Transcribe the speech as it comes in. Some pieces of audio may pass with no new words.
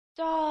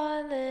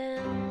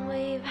Darling,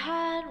 we've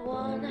had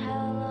one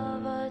hell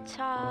of a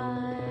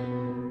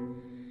time,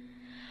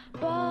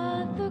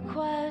 but the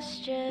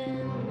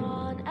question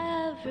on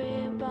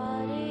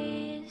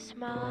everybody's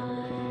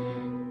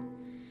mind,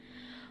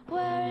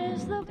 where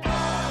is the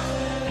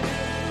power?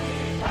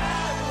 We've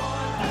had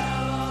one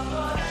hell of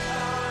a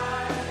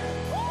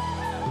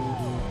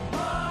time,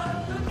 but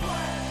the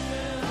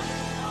question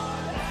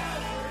on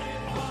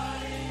everybody's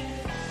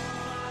mind.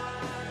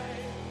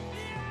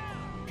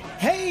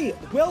 Hey,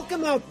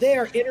 welcome out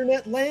there,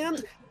 internet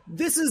land.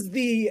 This is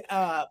the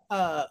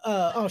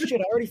oh shit,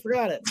 I already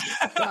forgot it.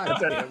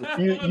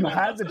 You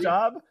had the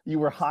job, you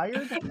were hired,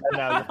 and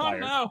now you're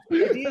fired. Oh,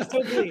 Ideas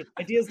don't bleed.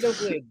 Ideas don't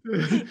bleed.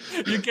 no.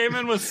 You came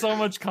in with so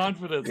much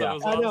confidence. Yeah. That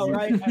was I know, awesome.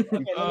 right?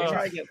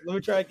 Okay, let me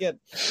try again.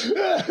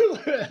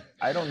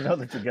 I don't know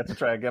that you get to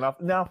try again.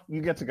 No,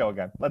 you get to go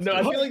again. Let's No, do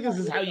I it. feel like this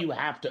is how you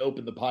have to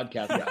open the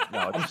podcast.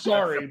 No, I'm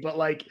sorry, but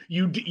like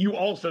you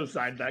also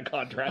signed that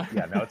contract.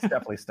 Yeah, no, it's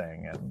definitely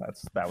staying in.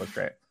 That was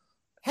great.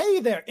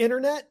 Hey there,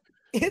 internet.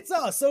 It's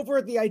us over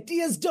at the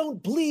Ideas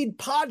Don't Bleed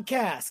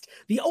podcast,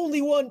 the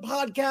only one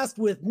podcast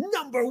with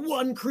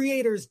 #1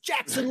 creators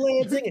Jackson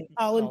Lanzing and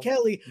Collin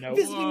Kelly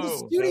visiting the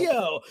Whoa.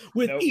 studio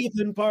with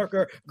Ethan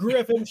Parker,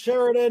 Griffin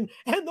Sheridan,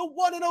 and the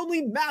one and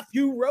only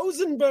Matthew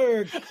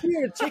Rosenberg,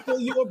 here to tickle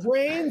your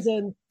brains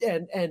and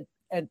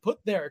put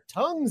their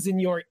tongues in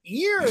your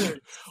ears.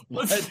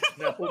 What?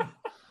 No.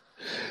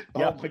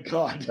 Yeah. Oh my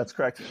god, That's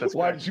correct. That's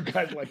why correct. did you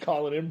guys like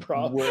call it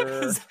improv?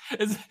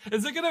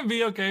 Is it gonna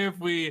be okay if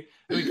we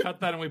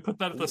cut that and we put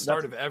that at the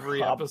start of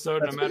every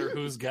episode, no matter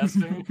who's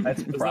guesting?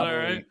 That's Is probably that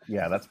all right?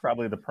 Yeah, that's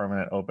probably the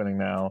permanent opening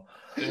now.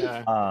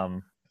 Yeah.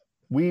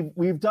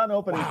 We've done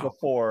openings Wow.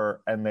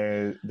 before, and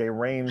they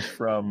range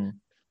from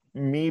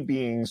me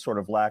being sort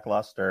of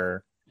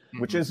lackluster,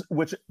 which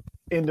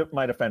in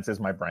my defense is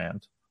my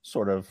brand.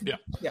 Sort of Yeah.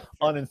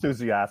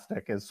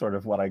 unenthusiastic is sort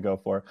of what I go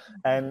for,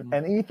 and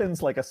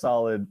Ethan's like a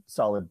solid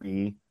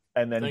B,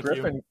 and then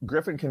Thank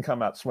Griffin can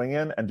come out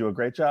swinging and do a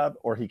great job,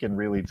 or he can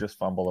really just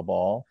fumble the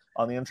ball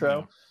on the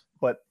intro. Yeah.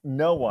 But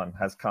no one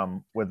has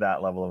come with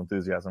that level of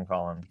enthusiasm,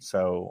 Colin.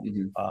 So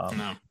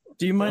No.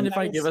 Do you mind Well, if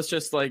I that give was- us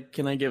just like,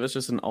 can I give us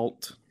just an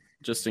alt,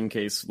 just in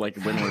case, like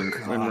when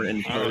we're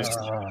in post?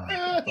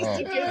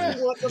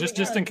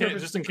 Just in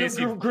case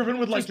he, Griffin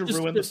would like to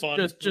ruin the fun.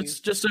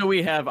 Just so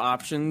we have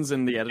options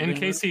in the editing.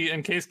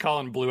 in case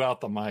Colin blew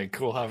out the mic,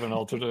 we'll have an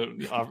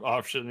alternate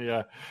option.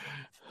 Yeah.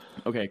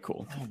 Okay,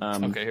 cool.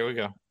 Okay, here we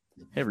go.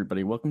 Hey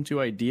everybody, welcome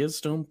to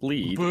Ideas Don't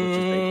Bleed, which is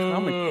a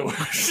comic book.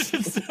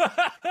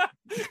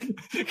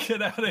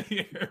 Get out of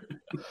here.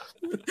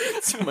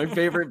 It's my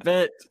favorite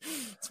bit.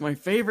 It's my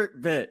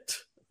favorite bit.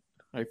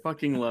 I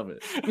fucking love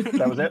it.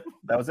 that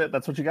was it.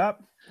 That's what you got.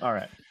 All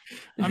right.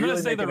 I'm going to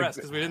Really say the making a rest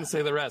because we didn't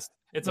say the rest.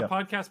 It's a Yeah.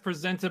 podcast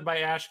presented by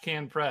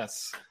Ashcan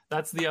Press.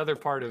 That's the other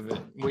part of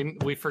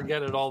it. We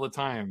forget it all the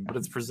time, but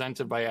it's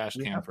presented by Do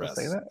we Ashcan have to Press.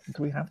 say that?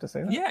 Do we have to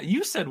say that? Yeah,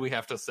 you said we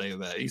have to say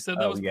that. You said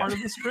that was yeah. part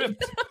of the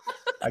script.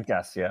 I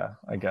guess, yeah.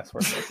 I guess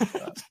we're supposed to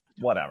do that.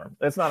 Whatever.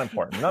 It's not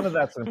important. None of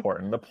that's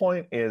important. The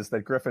point is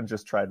that Griffin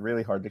just tried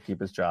really hard to keep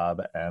his job,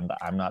 and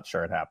I'm not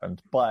sure it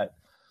happened. But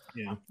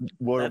Yeah.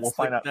 we'll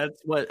find out. That's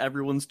what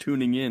everyone's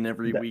tuning in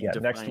every week. Yeah, to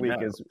next find week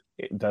out. is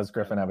does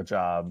Griffin have a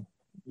job?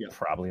 Yeah.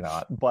 Probably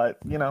not. But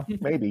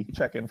maybe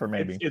check in for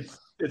maybe.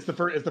 It's the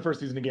first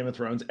season of Game of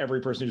Thrones. Every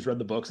person who's read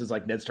the books is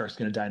like, Ned Stark's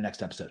going to die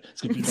next episode.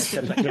 It's going to be next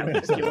episode.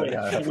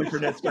 I can't wait for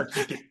Ned Stark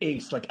to get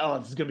aced. Like, oh,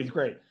 this is going to be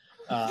great.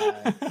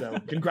 So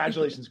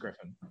congratulations,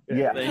 Griffin.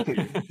 Yeah. Thank you.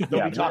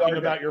 They'll be talking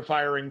about your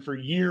firing for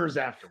years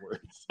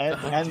afterwards.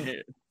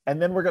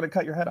 and then we're gonna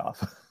cut your head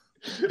off.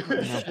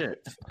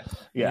 Shit.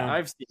 Yeah.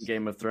 I've seen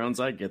Game of Thrones.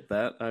 I get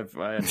that. I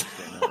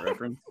understand that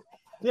reference.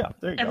 Yeah,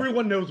 there you go.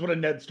 Everyone knows what a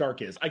Ned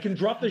Stark is. I can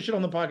drop this shit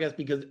on the podcast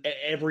because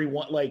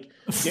everyone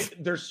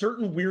there's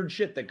certain weird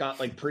shit that got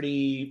like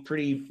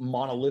pretty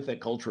monolithic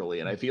culturally,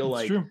 and I feel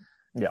That's like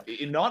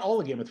true. not all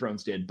of Game of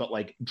Thrones did, but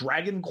like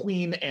Dragon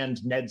Queen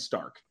and Ned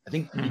Stark. I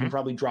think you can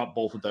probably drop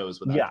both of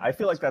those. Without I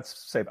feel like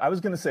that's safe. I was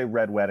going to say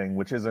Red Wedding,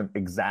 which isn't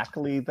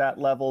exactly that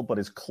level, but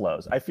is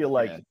close. I feel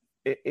like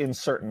in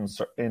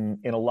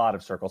a lot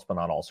of circles, but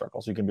not all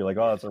circles, you can be like,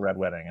 oh, it's a Red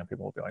Wedding, and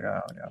people will be like, oh,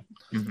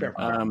 yeah.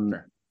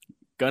 fair.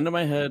 Gun to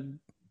my head,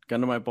 gun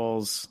to my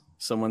balls.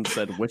 Someone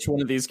said, which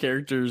one of these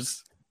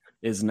characters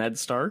is Ned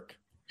Stark?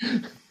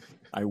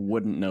 I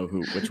wouldn't know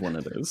which one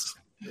it is.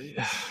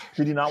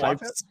 Did you not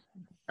watch it?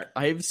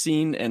 I've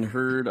seen and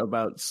heard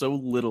about so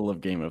little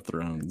of Game of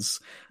Thrones.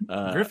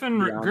 Griffin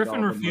beyond all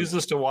the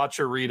refuses to watch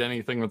or read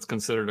anything that's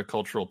considered a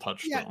cultural Yeah,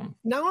 touchstone.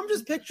 now I'm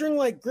just picturing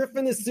like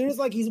Griffin. As soon as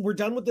like we're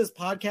done with this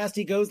podcast,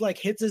 he goes like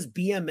hits his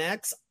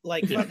BMX,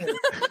 like fucking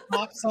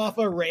hops off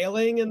a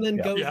railing, and then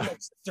goes like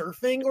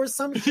surfing or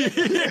some shit.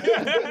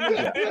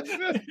 Yeah,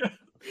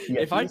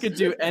 If I could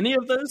do any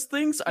of those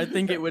things, I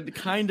think it would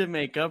kind of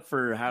make up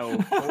for how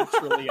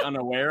culturally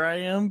unaware I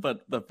am.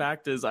 But the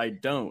fact is, I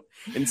don't.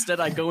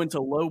 Instead, I go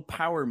into low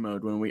power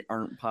mode when we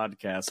aren't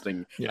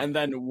podcasting. Yeah. And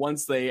then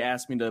once they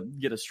ask me to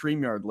get a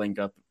StreamYard link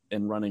up,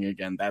 and running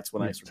again, that's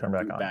when I sort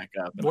of back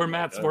up. We're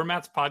Matt's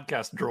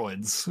podcast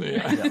droids.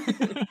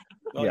 Yeah.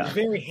 Oh, you're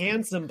very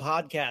handsome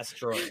podcast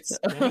droids.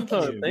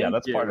 Yeah,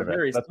 that's part of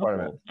it. That's part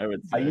of it. I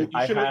would say.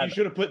 You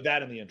should have put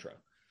that in the intro.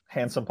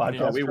 Handsome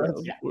podcast. We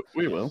will. Yeah.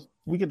 We will.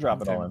 We could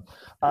drop it all in.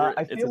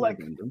 I feel like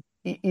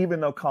even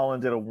though Collin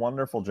did a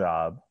wonderful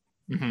job,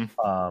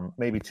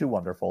 maybe too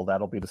wonderful,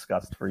 that'll be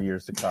discussed for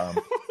years to come.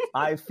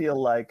 I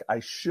feel like I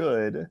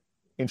should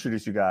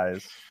introduce you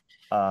guys.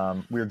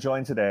 We're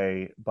joined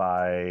today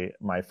by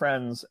my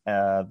friends,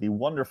 the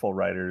wonderful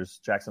writers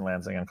Jackson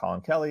Lanzing and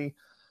Collin Kelly.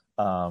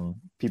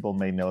 People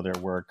may know their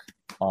work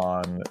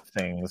on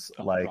things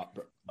like...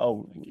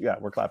 Oh, yeah,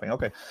 we're clapping.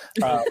 Okay.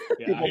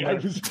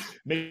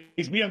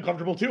 Makes me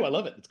uncomfortable, too. I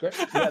love it. It's great.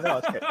 Yeah, no,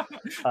 it's great.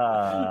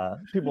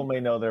 People may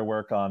know their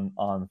work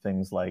on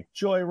things like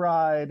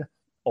Joyride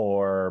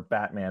or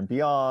Batman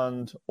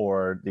Beyond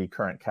or the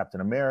current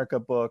Captain America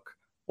book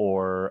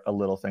or a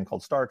little thing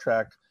called Star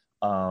Trek.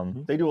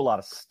 They do a lot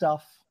of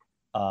stuff.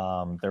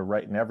 They're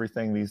writing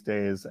everything these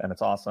days, and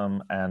it's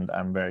awesome. And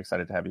I'm very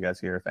excited to have you guys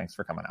here. Thanks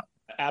for coming out.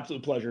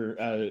 Absolute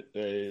pleasure,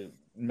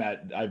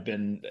 Matt. I've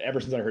been ever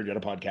since I heard you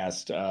had a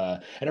podcast,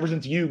 and ever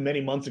since you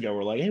many months ago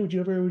were like, "Hey, would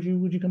you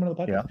come on the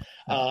podcast?"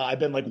 Yeah. I've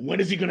been like, "When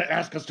is he going to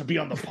ask us to be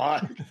on the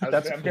pod?"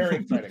 I'm very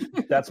excited.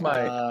 That's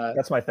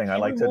my thing. I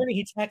like to. Every morning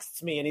he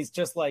texts me, and he's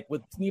just like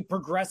with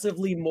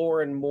progressively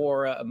more and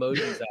more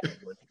emojis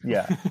afterwards.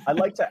 Yeah, I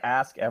like to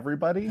ask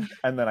everybody,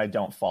 and then I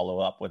don't follow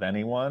up with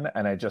anyone,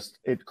 and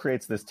it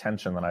creates this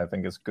tension that I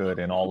think is good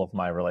in all of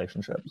my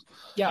relationships.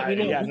 Yeah,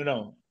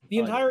 no. The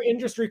entire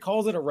industry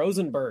calls it a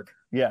Rosenberg.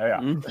 Yeah.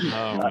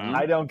 Oh,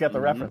 I don't get the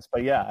reference,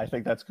 but yeah, I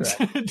think that's correct.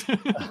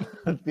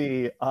 That's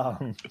the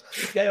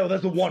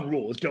one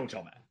rule is don't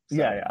tell Matt.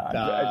 So,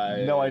 I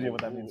have no idea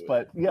what that means,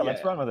 but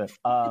let's run with it.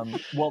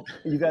 Well,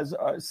 you guys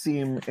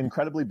seem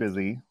incredibly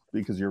busy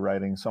because you're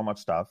writing so much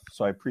stuff.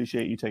 So I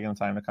appreciate you taking the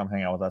time to come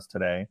hang out with us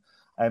today.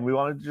 And we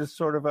wanted to just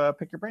sort of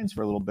pick your brains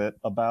for a little bit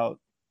about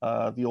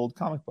the old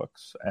comic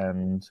books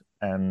and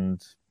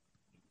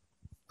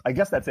I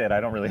guess that's it.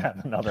 I don't really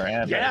have another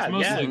answer. It's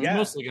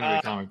mostly going to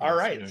be comic books. All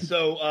right.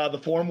 So the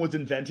form was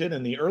invented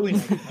in the early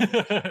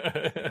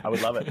 1990s. I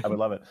would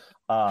love it.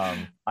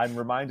 I'm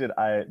reminded,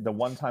 the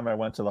one time I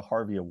went to the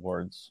Harvey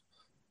Awards,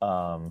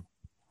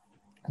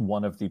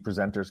 one of the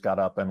presenters got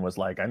up and was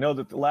like, I know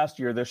that last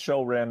year this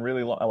show ran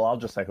really long. Well, I'll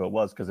just say who it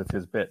was because it's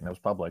his bit and it was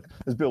public.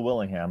 It was Bill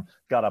Willingham.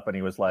 Got up and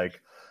he was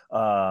like,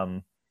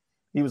 I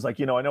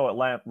know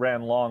it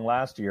ran long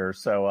last year,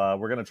 so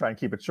we're going to try and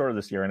keep it shorter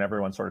this year. And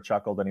everyone sort of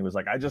chuckled. And he was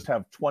like, I just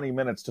have 20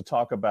 minutes to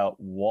talk about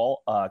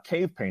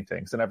cave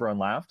paintings. And everyone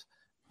laughed.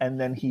 And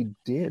then he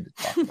did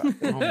talk about it.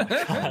 Oh my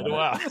God,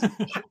 wow.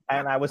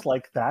 And I was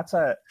like, that's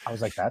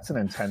an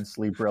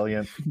intensely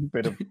brilliant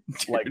bit of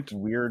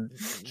weird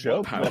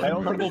joke. I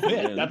don't know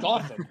bit. That's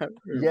awesome.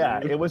 Yeah,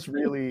 it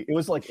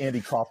was like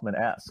Andy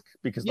Kaufman-esque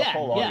because the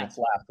whole audience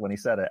laughed when he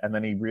said it. And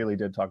then he really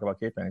did talk about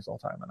cave paintings all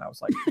the time. And I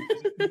was like,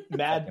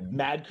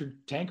 mad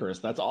cantankerous.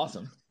 That's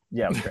awesome.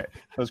 Yeah,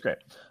 it was great.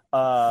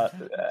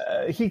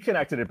 He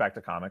connected it back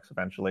to comics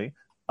eventually.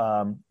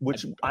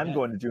 Which I'm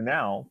going to do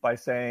now by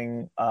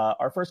saying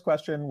our first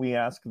question, we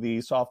ask the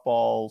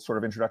softball sort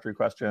of introductory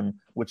question,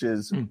 which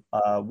is,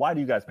 why do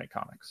you guys make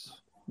comics?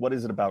 What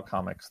is it about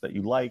comics that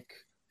you like?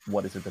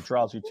 What is it that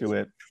draws you to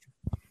it?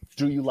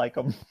 Do you like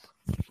them?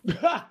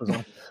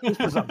 It's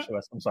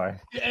presumptuous. I'm sorry.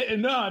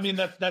 No, I mean,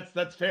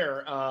 that's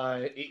fair.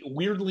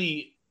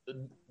 Weirdly,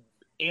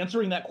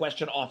 answering that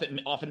question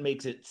often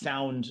makes it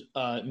sound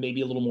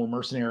maybe a little more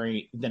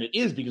mercenary than it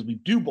is because we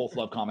do both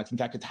love comics. In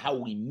fact, it's how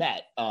we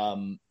met.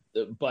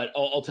 But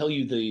I'll tell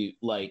you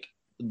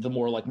the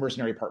more like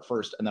mercenary part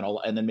first, and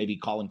then maybe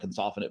Collin can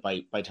soften it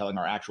by telling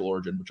our actual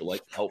origin, which will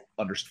help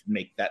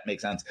make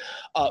sense.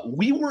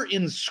 We were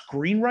in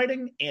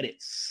screenwriting and it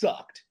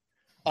sucked.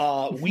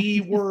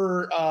 We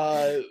were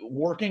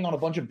working on a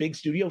bunch of big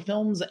studio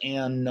films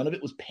and none of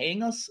it was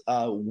paying us.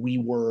 We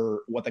were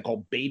what they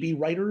call baby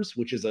writers,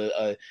 which is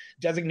a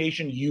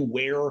designation you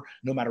wear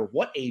no matter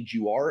what age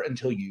you are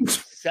until you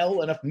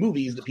sell enough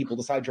movies that people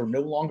decide you're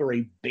no longer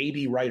a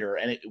baby writer.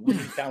 And we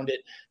found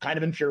it kind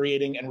of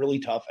infuriating and really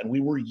tough. And we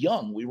were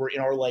young. We were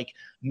in our early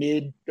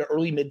mid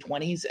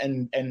 20s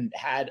and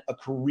had a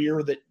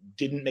career that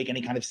didn't make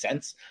any kind of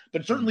sense,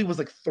 but it certainly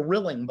was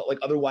thrilling. But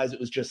otherwise it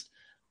was just,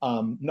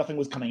 nothing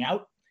was coming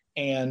out,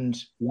 and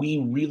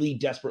we really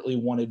desperately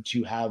wanted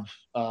to have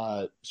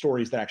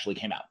stories that actually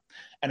came out.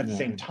 And at the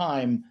same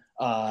time,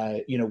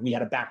 we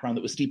had a background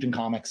that was steeped in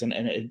comics, and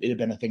it had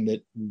been a thing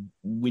that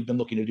we'd been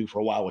looking to do for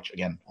a while, which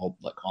again, I'll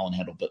let Collin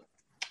handle. But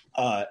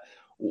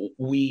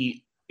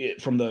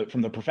from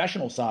the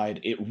professional side,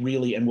 it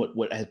really, and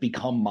what has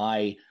become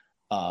my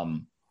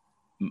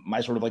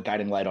sort of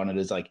guiding light on it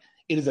is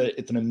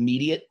it's an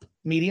immediate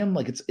medium.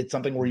 It's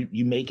something where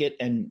you make it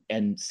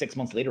and 6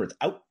 months later it's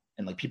out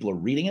and people are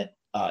reading it.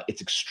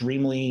 It's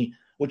extremely,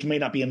 which may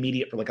not be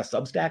immediate for a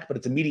Substack, but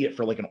it's immediate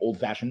for an old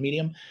fashioned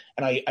medium.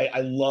 And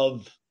I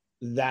love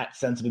that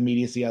sense of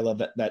immediacy. I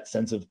love that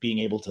sense of being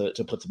able to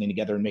put something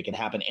together and make it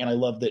happen. And I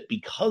love that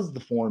because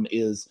the form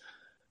is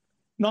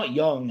not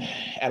young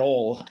at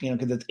all,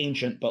 because it's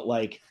ancient, but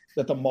like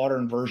that the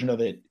modern version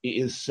of it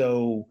is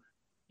so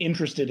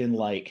interested in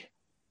like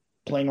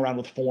playing around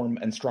with form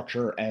and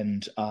structure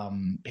and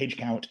page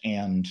count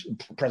and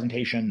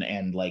presentation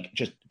and like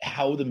just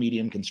how the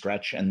medium can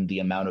stretch and the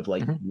amount of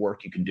like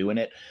work you can do in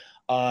it.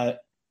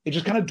 It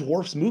just kind of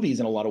dwarfs movies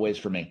in a lot of ways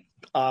for me.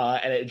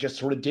 And it just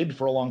sort of did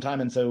for a long time.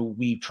 And so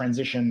we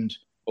transitioned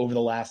over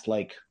the last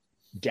like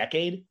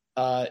decade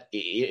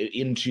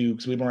into,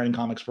 because we've been writing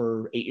comics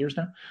for 8 years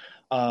now,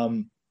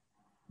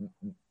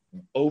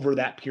 over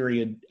that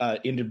period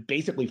into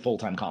basically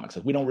full-time comics.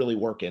 Like we don't really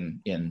work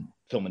in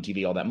film and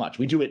TV all that much.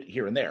 We do it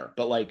here and there,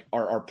 but like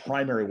our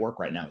primary work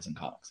right now is in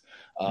comics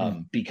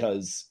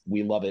because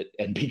we love it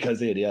and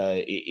because it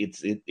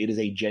is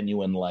a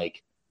genuine,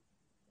 like,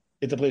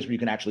 it's a place where you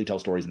can actually tell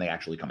stories and they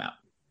actually come out,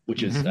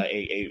 which is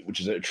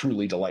a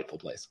truly delightful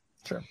place.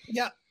 Sure.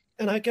 Yeah.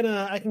 And I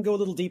can go a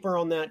little deeper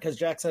on that because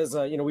Jack says,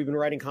 we've been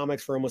writing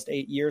comics for almost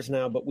 8 years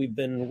now, but we've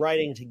been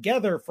writing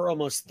together for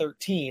almost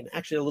 13,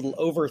 actually a little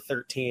over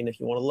 13 if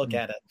you want to look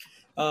at it.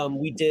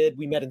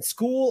 We met in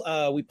school.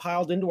 We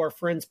piled into our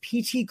friend's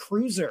PT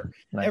Cruiser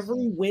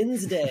every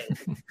Wednesday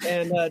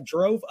and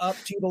drove up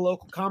to the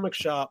local comic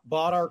shop,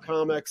 bought our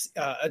comics,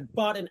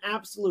 bought an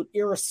absolute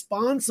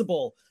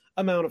irresponsible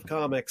amount of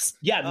comics.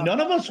 Yeah,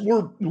 none of us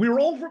we were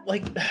all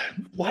like,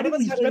 why did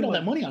we spend all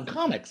that money on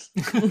comics?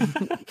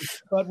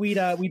 But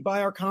we'd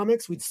buy our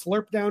comics, we'd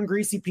slurp down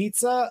greasy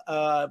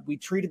pizza, we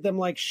treated them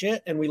like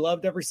shit, and we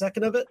loved every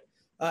second of it.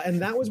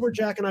 And that was where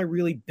Jack and I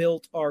really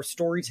built our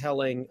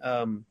storytelling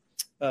kind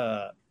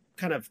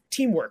of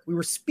teamwork. We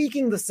were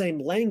speaking the same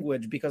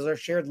language because our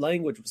shared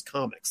language was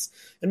comics,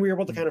 and we were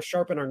able to kind of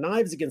sharpen our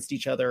knives against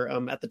each other.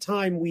 At the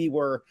time, we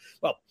were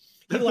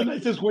That's the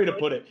nicest way to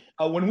put it.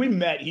 When we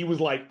met, he was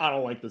like, "I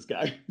don't like this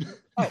guy,"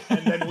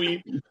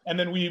 and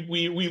then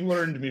we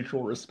learned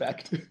mutual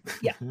respect.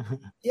 Yeah,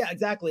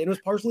 exactly. And it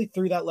was partially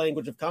through that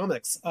language of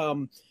comics.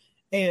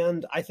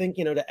 And I think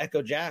to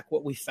echo Jack,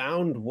 what we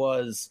found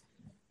was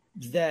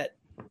that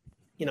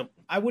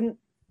I wouldn't.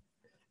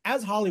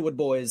 As Hollywood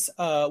boys,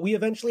 we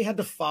eventually had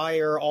to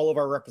fire all of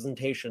our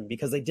representation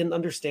because they didn't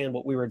understand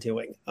what we were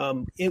doing.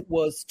 It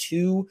was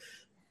too,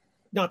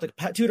 not to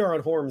toot our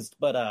own horns,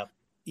 but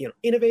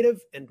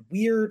innovative and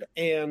weird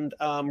and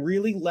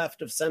really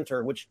left of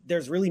center, which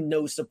there's really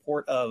no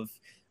support of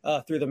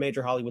through the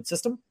major Hollywood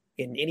system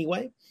in any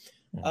way.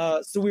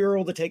 So we were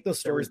able to take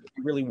those stories that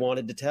we really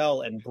wanted to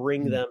tell and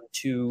bring them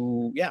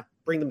to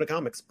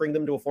comics, bring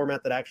them to a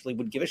format that actually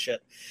would give a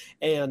shit,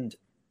 and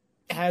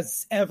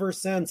has ever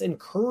since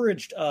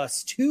encouraged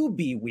us to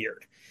be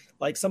weird.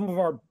 Like some of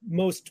our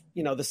most,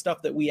 the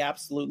stuff that we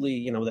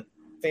absolutely, that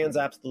fans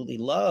absolutely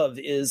love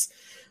is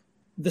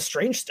the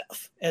strange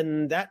stuff,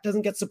 and that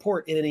doesn't get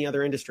support in any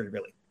other industry,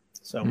 really.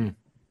 So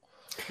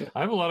I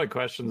have a lot of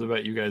questions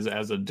about you guys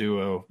as a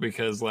duo,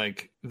 because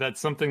like that's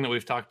something that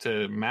we've talked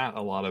to Matt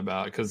a lot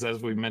about, because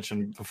as we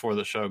mentioned before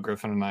the show,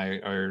 Griffin and I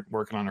are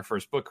working on our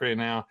first book right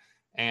now,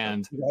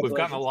 and we've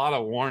gotten a lot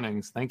of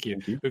warnings. Thank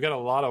you. We've got a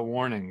lot of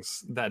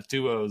warnings that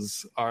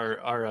duos are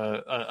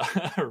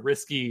a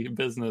risky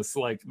business,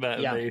 like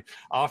that. They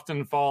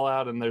often fall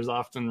out, and there's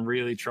often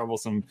really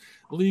troublesome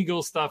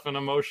legal stuff and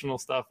emotional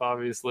stuff,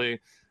 obviously.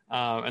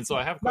 And so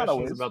I have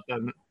questions about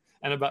that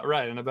and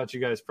about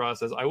you guys'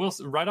 process. I will,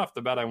 right off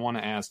the bat, I want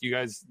to ask you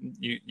guys.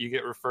 You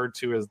get referred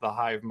to as the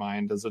Hive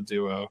Mind as a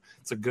duo.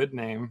 It's a good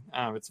name.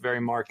 It's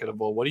very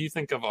marketable. What do you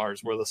think of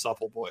ours? We're the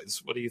Supple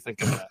Boys. What do you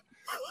think of that?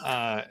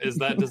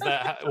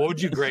 What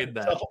would you grade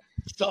that?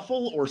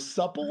 Supple or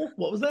supple?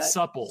 What was that?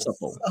 Supple.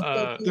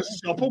 The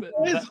Supple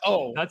Boys?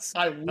 That's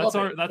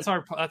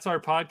our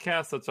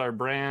podcast. That's our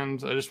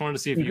brand. I just wanted to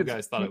see if you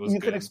guys thought it was good.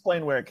 You can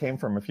explain where it came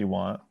from if you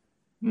want.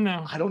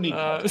 No, I don't need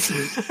context.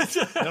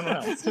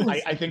 No.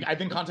 I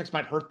think context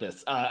might hurt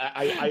this.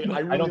 I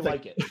really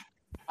like it.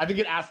 I think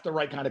it asks the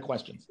right kind of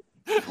questions.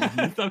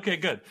 Okay,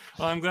 good.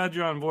 Well, I'm glad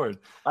you're on board.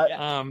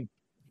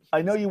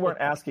 I know you weren't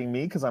asking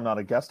me because I'm not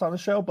a guest on the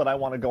show, but I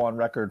want to go on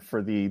record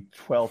for the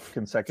 12th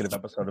consecutive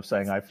episode of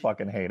saying I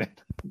fucking hate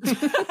it.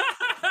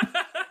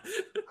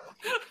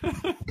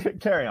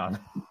 Carry on.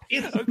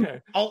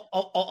 Okay.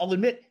 I'll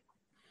admit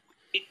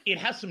it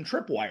has some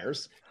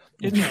tripwires.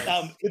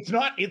 It's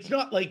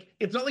not like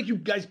you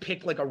guys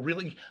picked like a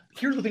really.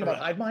 Here's the thing about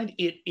Hive Mind.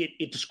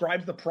 It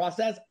describes the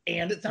process,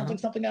 and it sounds like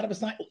something out of a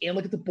science. And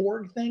look at the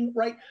Borg thing,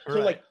 right? So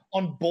like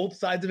on both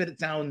sides of it, it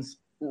sounds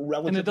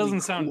relatively, and it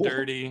doesn't sound cool.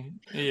 Dirty.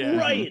 Yeah.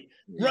 Right.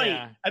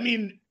 Yeah. I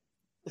mean,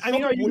 Supple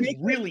Boys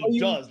really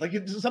does. Like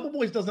Supple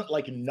Boys doesn't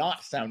like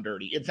not sound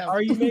dirty. It sounds.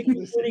 Are you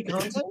making any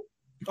content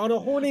on a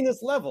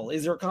horniness level?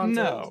 Is your content?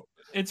 No.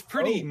 It's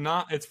pretty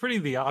It's pretty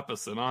the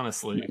opposite,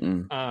 honestly.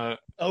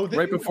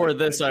 Right before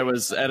this, I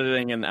was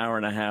editing an 1.5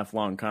 hour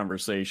long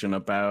conversation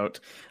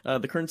about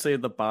the current state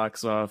of the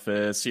box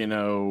office.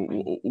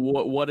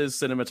 What is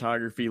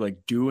cinematography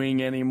like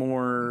doing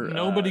anymore?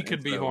 Nobody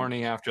could be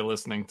horny after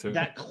listening to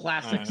that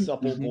classic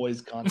Supple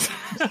Boys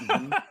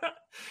content.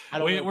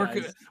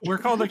 We're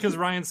called it because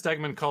Ryan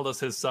Stegman called us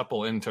his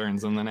supple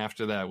interns, and then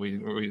after that,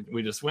 we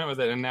just went with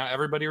it, and now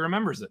everybody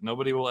remembers it.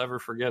 Nobody will ever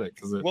forget it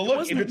because well,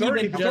 look, if it's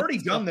already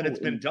done, then it's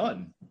been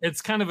done.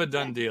 It's kind of a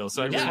done deal.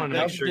 So I just want to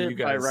make sure you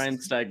guys. By Ryan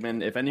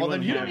Stegman. If anyone,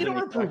 then you don't need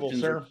our approval,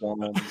 sir.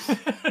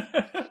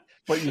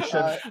 But you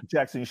should,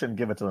 Jackson. You shouldn't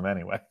give it to them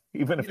anyway,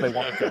 even if they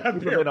want to.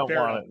 If they don't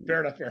want it.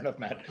 Fair enough,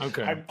 Matt.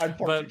 Okay, I'm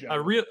but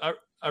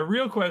a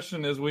real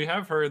question is, we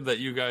have heard that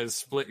you guys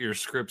split your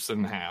scripts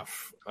in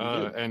half,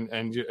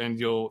 and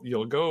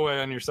you'll go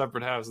away on your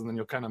separate halves, and then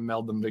you'll kind of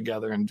meld them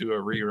together and do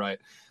a rewrite.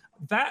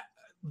 That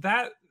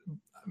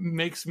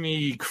makes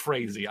me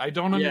crazy. I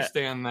don't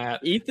understand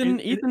that.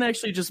 Ethan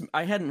actually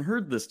I hadn't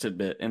heard this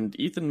tidbit, and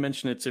Ethan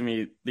mentioned it to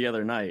me the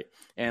other night,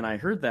 and I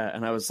heard that,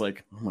 and I was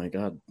like, oh my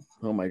god.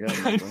 I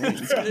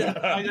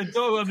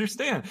don't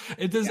understand.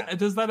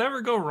 Does that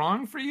ever go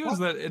wrong for you?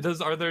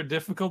 Are there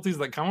difficulties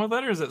that come with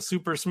that, or is it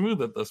super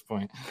smooth at this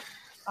point?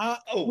 As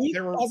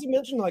you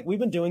mentioned, like, we've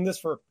been doing this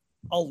for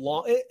a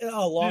long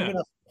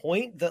enough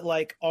point that,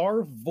 like,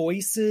 our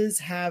voices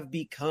have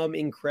become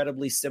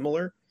incredibly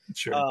similar.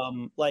 Sure.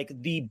 Like,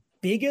 the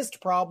biggest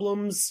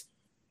problems,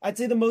 I'd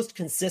say the most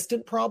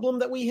consistent problem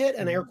that we hit,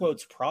 and air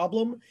quotes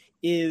problem,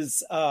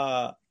 is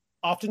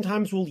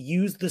oftentimes we'll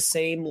use the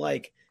same,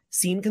 like,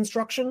 scene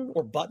construction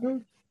or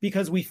button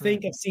because we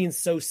think of scenes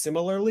so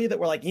similarly that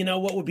we're like, you know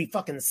what would be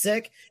fucking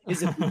sick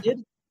is if we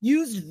did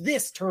use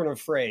this turn of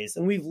phrase,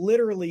 and we've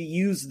literally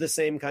used the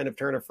same kind of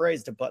turn of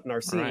phrase to button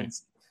our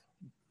scenes.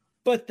 Right.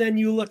 But then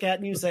you look at it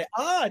and you say,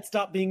 it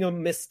stopped being a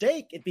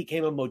mistake. It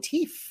became a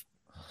motif.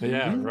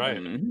 Yeah, right.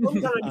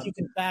 Sometimes you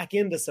can back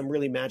into some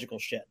really magical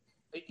shit.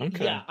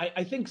 Okay. Yeah,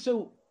 I think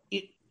so.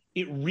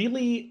 It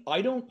really,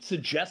 I don't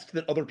suggest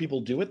that other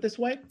people do it this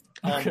way.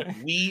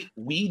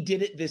 We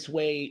did it this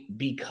way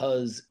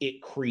because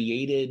it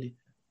created,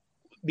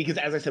 because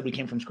as I said, we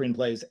came from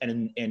screenplays,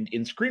 and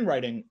in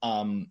screenwriting,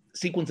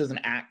 sequences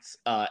and acts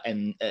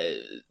and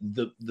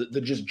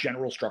the just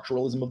general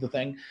structuralism of the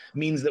thing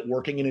means that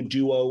working in a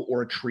duo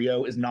or a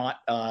trio is not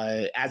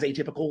as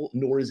atypical,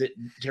 nor is it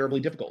terribly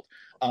difficult.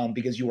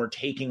 Because you are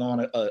taking on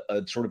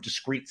a sort of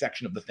discrete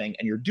section of the thing,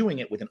 and you're doing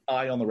it with an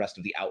eye on the rest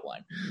of the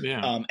outline.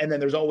 Yeah. And then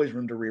there's always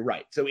room to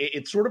rewrite. So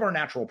it's sort of our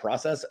natural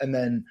process. And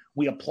then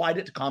we applied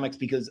it to comics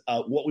because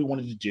what we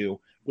wanted to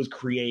do was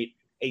create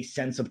a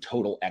sense of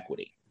total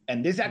equity.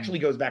 And this actually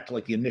goes back to,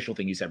 like, the initial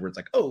thing you said, where it's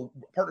like,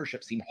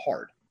 partnerships seem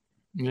hard.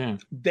 Yeah.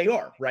 They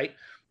are, right?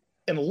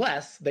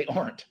 Unless they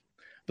aren't.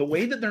 The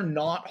way that they're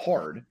not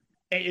hard,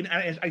 and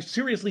I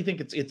seriously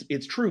think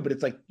it's true, but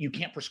it's like, you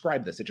can't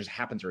prescribe this. It just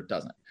happens or it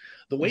doesn't.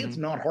 The way it's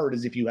not hard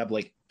is if you have,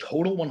 like,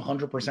 total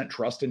 100%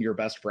 trust in your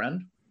best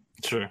friend.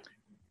 Sure.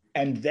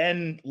 And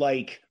then,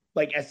 like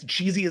as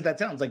cheesy as that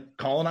sounds, like,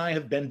 Colin and I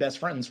have been best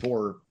friends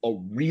for a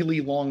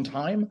really long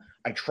time.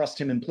 I trust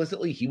him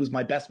implicitly. He was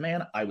my best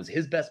man. I was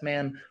his best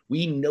man.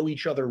 We know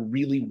each other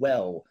really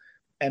well.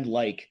 And,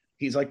 like,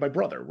 he's like my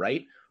brother,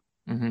 right?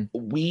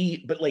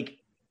 But, like,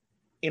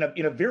 in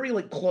a very,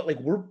 like,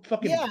 we're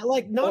fucking,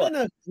 like, not in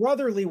a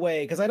brotherly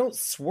way, because I don't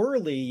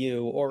swirly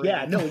you or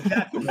no,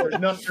 exactly.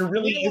 There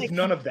really is like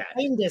none of that.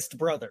 Kindest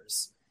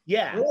brothers.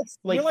 Yeah,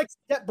 we're like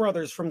Step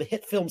Brothers from the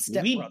hit film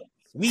Step Brothers.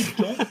 We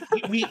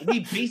don't. we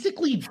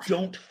basically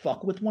don't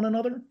fuck with one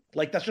another.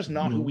 Like, that's just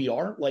not who we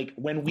are. Like,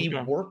 when we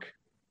work,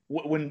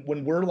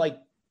 when we're like,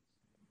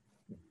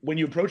 when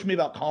you approach me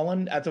about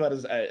Colin, that's about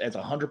as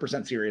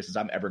 100% serious as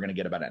I'm ever going to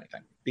get about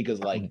anything, because,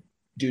 like,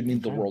 dude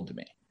means the world to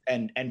me.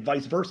 And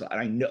vice versa.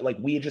 And I know, like,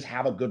 we just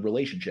have a good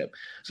relationship.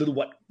 So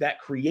what that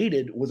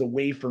created was a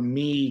way for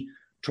me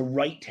to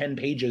write 10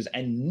 pages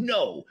and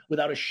know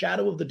without a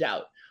shadow of the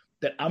doubt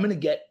that I'm going to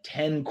get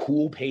 10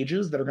 cool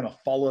pages that are going to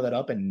follow that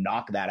up and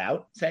knock that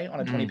out, say, on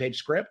a 20-page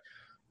script.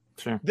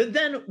 Sure.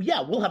 Then,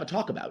 we'll have a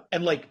talk about.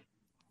 And, like,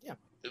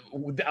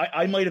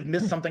 I might have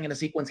missed something in a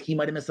sequence. He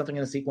might have missed something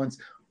in a sequence.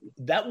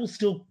 That will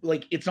still,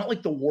 like, it's not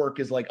like the work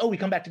is like, we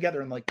come back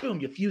together and, like, boom,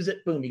 you fuse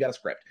it, boom, you got a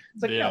script.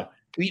 It's like, no.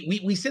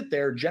 We sit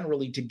there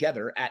generally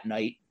together at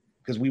night,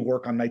 because we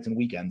work on nights and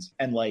weekends,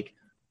 and, like,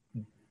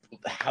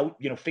 how,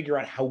 figure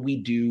out how we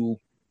do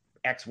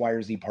X, Y,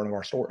 or Z part of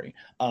our story.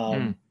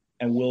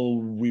 And we'll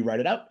rewrite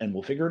it out, and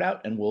we'll figure it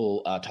out, and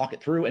we'll talk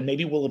it through. And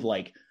maybe we'll have,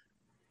 like,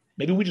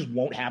 maybe we just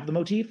won't have the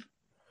motif.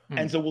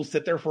 And so we'll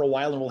sit there for a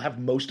while, and we'll have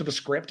most of a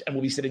script, and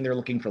we'll be sitting there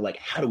looking for, like,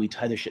 how do we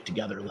tie this shit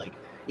together? Like,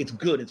 it's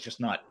good, it's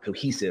just not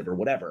cohesive or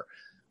whatever.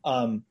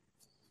 And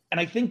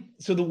I think,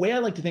 so the way I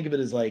like to think of it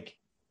is, like,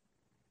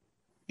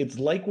 it's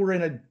like we're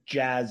in a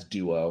jazz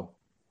duo,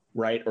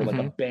 right? Or like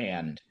a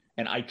band.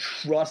 And I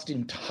trust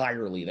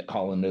entirely that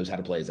Colin knows how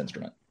to play his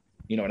instrument.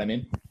 You know what I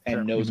mean?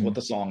 And knows what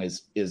the song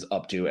is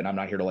up to. And I'm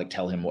not here to, like,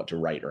 tell him what to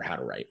write or how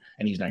to write.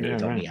 And he's not here to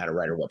tell me how to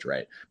write or what to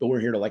write. But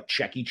we're here to, like,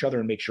 check each other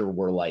and make sure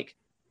we're, like,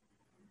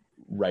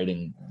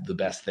 writing the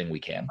best thing we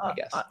can, I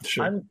guess.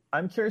 Sure.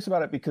 I'm curious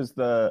about it because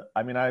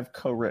I've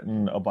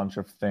co-written a bunch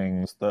of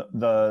things.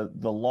 The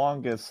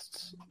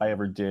longest I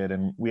ever did,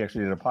 and we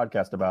actually did a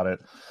podcast about it,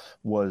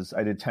 was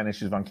I did 10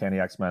 issues of Uncanny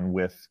X-Men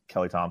with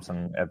Kelly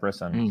Thompson, Ed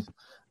Brisson.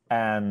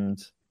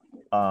 And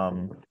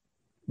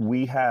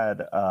we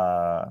had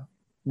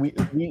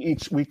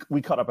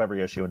we cut up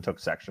every issue and took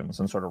sections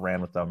and sort of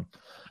ran with them,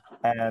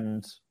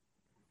 and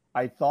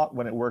I thought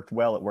when it worked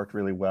well, it worked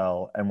really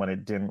well, and when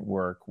it didn't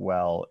work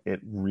well, it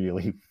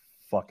really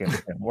fucking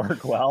didn't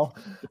work well.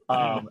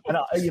 And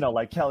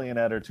like Kelly and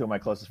Ed are two of my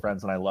closest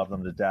friends, and I love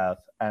them to death.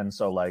 And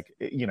so, like,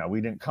 we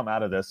didn't come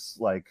out of this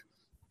like,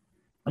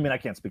 I mean, I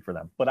can't speak for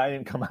them, but I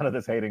didn't come out of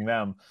this hating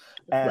them.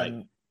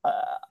 And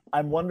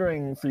I'm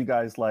wondering for you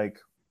guys, like,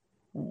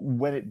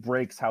 when it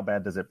breaks, how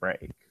bad does it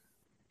break?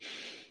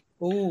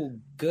 Ooh,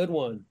 good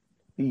one.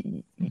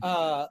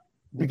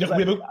 Because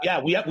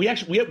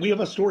we have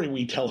a story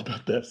we tell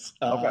about this.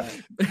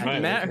 Okay.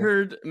 Matt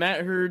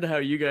heard how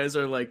you guys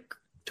are like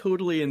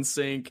totally in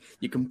sync.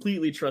 You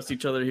completely trust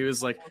each other. He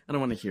was like, I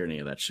don't want to hear any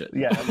of that shit.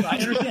 Yeah, I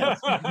understand.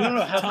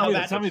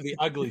 No. Tell me the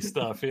ugly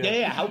stuff.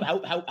 Yeah.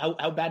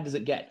 How bad does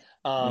it get?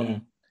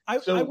 I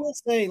will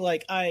say,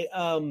 like, I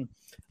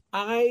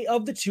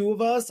of the two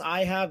of us,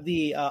 I have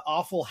the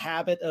awful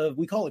habit of,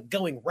 we call it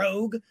going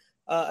rogue.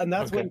 And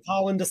that's when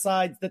Collin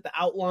decides that the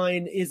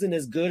outline isn't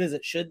as good as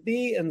it should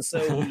be. And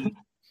so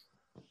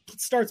he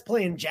starts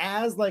playing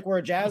jazz, like we're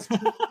a jazz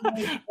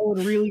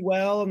going really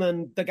well. And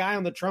then the guy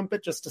on the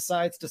trumpet just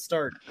decides to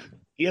start.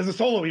 He has a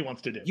solo he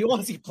wants to do.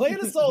 He's playing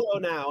a solo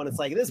now. And it's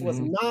like, this was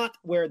not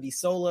where the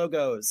solo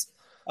goes.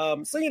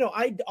 So,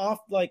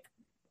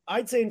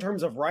 I'd say in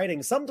terms of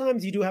writing,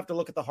 sometimes you do have to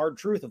look at the hard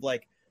truth of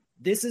like,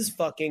 this is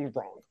fucking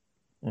wrong.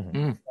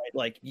 Right?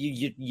 Like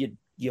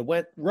you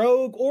went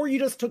rogue, or you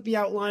just took the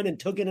outline and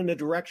took it in a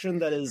direction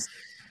that is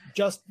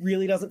just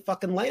really doesn't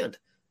fucking land.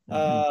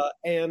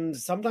 And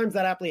sometimes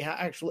that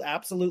actually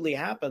absolutely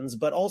happens.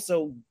 But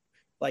also,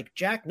 like,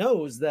 Jack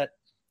knows that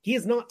he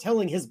is not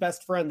telling his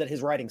best friend that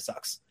his writing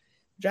sucks.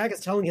 Jack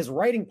is telling his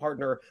writing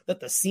partner that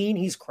the scene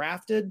he's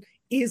crafted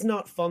is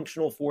not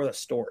functional for the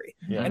story.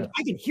 Yeah. And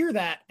I can hear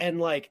that,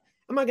 and like,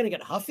 am I going to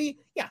get huffy?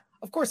 Yeah,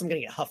 of course I'm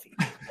going to get huffy.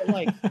 But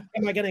like,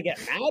 am I going to get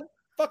mad?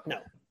 Fuck no.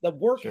 The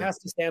work has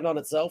to stand on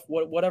itself.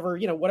 Whatever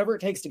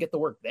it takes to get the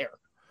work there.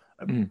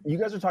 You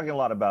guys are talking a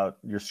lot about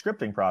your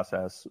scripting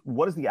process.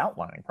 What does the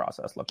outlining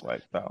process look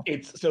like, though?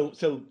 It's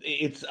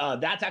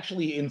that's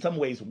actually in some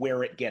ways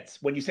where it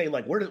gets, when you say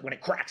like, when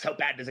it cracks, how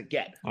bad does it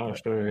get? Oh,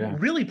 sure, yeah.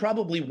 Really,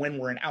 probably when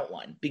we're in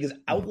outline, because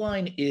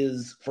outline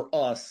is for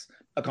us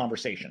a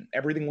conversation.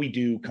 Everything we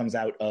do comes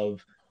out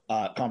of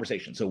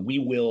conversation. So we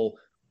will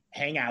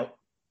hang out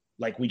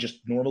like we just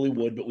normally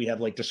would, but we have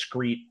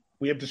discrete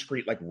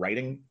like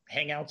writing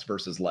hangouts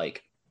versus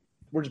like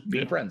we're just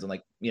being friends, and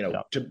like,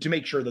 to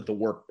make sure that the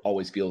work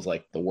always feels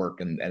like the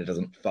work and it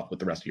doesn't fuck with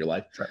the rest of your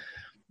life. Sure.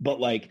 But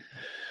like,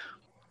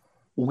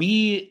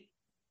 we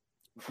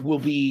will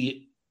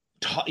be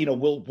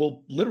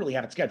we'll literally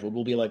have it scheduled.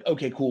 We'll be like,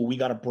 okay, cool, we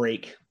got to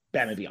break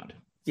Batman Beyond.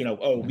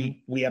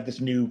 We have this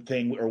new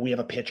thing, or we have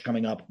a pitch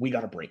coming up, we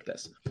got to break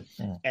this.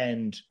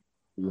 And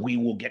we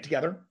will get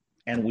together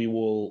and we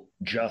will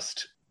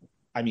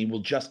we'll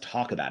just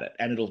talk about it,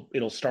 and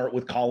it'll start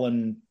with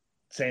Collin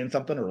saying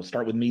something, or it'll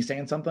start with me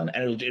saying something,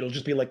 and it'll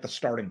just be like the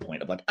starting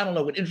point of like, I don't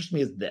know, what interests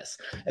me is this,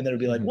 and then it'll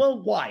be like,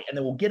 well, why? And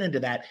then we'll get into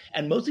that,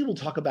 and mostly we'll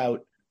talk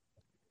about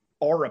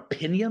our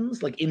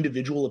opinions, like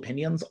individual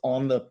opinions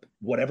on the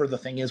whatever the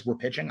thing is we're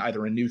pitching,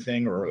 either a new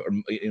thing or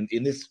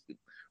in this.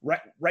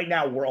 Right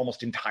now, we're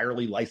almost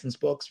entirely licensed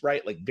books,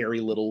 right? Like very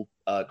little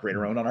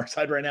creator owned on our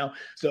side right now.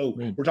 So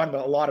we're talking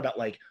about a lot about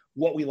like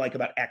what we like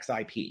about X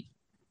IP.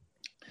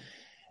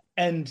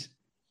 And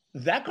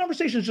that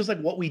conversation is just like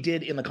what we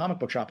did in the comic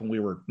book shop when we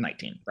were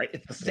 19, right?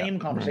 It's the same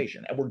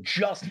conversation. And we're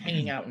just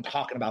hanging out and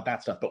talking about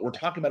that stuff, but we're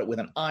talking about it with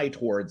an eye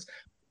towards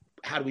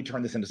how do we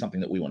turn this into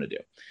something that we want to do?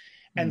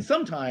 And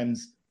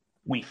sometimes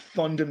we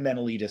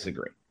fundamentally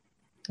disagree.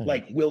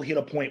 Like we'll hit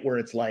a point where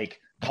it's like,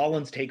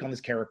 Collin's take on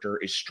this character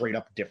is straight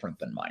up different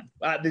than mine.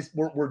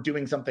 We're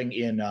doing something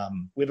in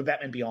we have a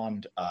Batman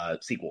Beyond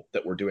sequel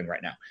that we're doing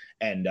right now,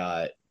 and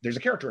there's a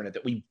character in it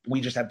that we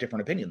just have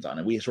different opinions on,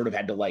 and we sort of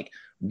had to like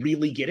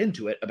really get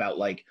into it about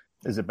like,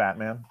 is it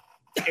Batman?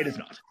 It is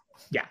not.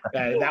 Yeah,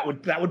 that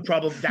would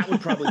probably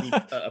be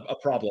a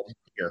problem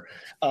here,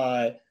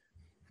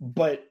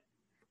 but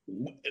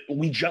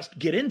we just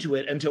get into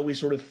it until we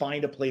sort of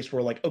find a place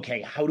where like,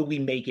 okay, how do we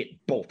make it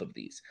both of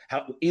these?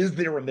 How is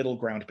there a middle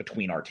ground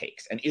between our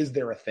takes, and is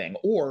there a thing,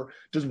 or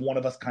does one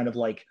of us kind of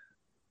like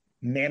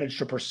manage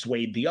to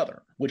persuade the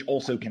other, which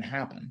also can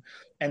happen?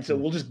 And so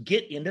we'll just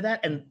get into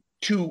that. And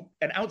to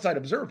an outside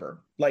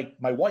observer, like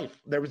my wife,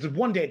 there was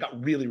one day it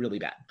got really, really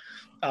bad.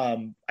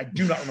 I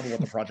do not remember what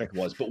the project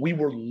was, but we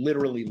were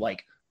literally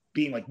like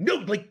being like, no,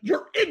 like,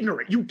 you're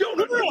ignorant. You don't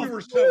know what you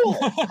were so.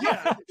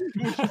 Yeah.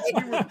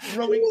 We were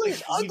throwing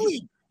like,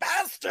 ugly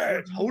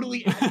bastard.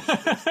 Totally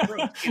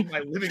in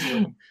my living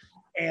room.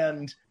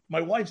 And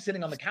my wife's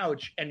sitting on the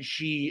couch, and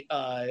she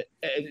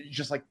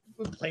just like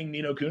playing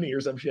Ni no Kuni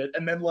or some shit.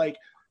 And then like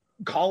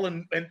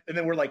Collin, and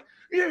then we're like,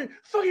 yeah,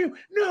 fuck you,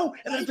 no.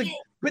 And then it's like,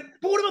 but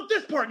what about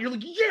this part? And you're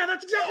like, yeah,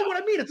 that's exactly what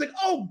I mean. It's like,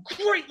 oh,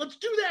 great, let's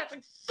do that. It's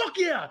like, fuck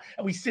yeah.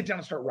 And we sit down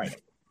and start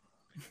writing.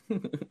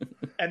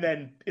 And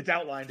then it's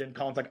outlined, and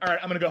Colin's like, all right,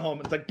 I'm going to go home.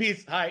 And it's like,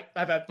 peace, hi,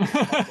 high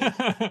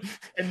five.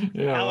 And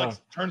Alex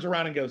turns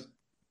around and goes,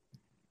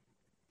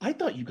 I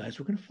thought you guys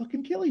were going to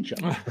fucking kill each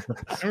other.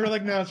 And we're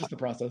like, no, it's just the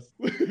process.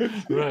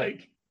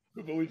 Right.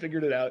 But we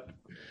figured it out.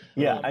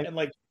 Yeah.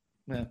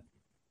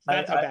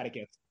 That's how bad it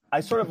gets. I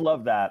sort of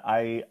love that.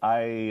 I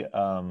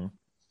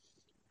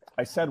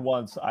said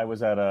once I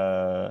was at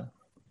a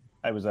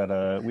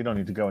we don't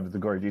need to go into the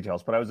gory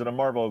details, but I was at a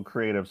Marvel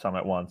Creative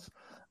Summit once,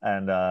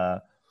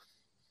 and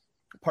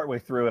partway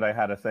through it I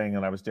had a thing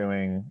and I was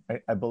doing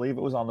I believe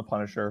it was on the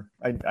Punisher.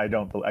 I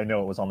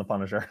know it was on the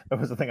Punisher. It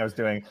was the thing I was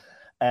doing,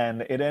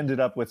 and it ended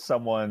up with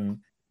someone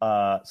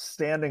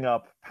standing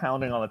up,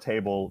 pounding on the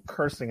table,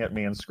 cursing at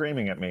me and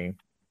screaming at me,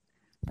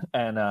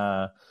 and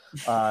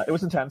it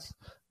was intense.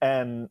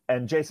 And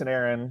Jason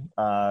Aaron,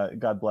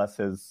 God bless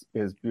his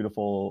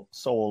beautiful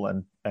soul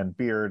and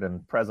beard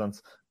and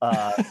presence,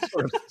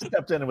 sort of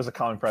stepped in and was a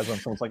calming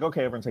presence and was like,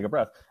 okay, everyone take a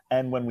breath.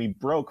 And when we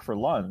broke for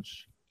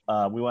lunch,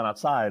 we went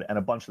outside and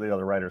a bunch of the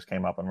other writers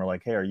came up and were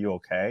like, hey, are you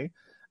okay?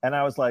 And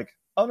I was like,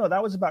 oh no,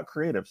 that was about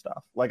creative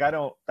stuff. Like,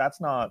 that's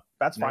fine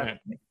with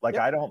me. Like,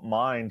 I don't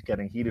mind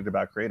getting heated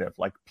about creative.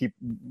 Like,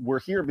 we're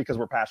here because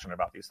we're passionate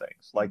about these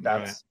things. Like,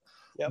 that's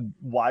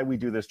why we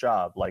do this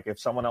job. Like, if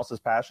someone else is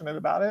passionate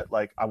about it,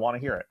 like, I want to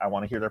hear it. I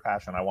want to hear their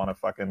passion. I want to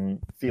fucking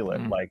feel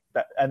it. Like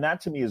that. And that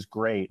to me is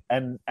great.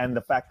 And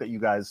the fact that you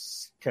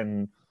guys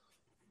can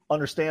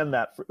understand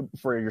that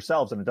for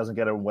yourselves and it doesn't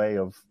get in the way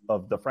of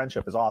the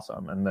friendship is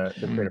awesome. And the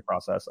creative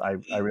process,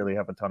 I really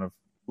have a ton of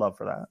love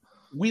for that.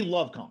 We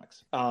love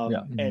comics.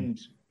 And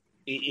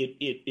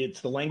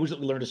it's the language that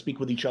we learn to speak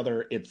with each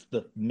other. It's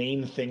the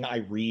main thing I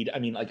read. I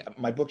mean, like,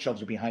 my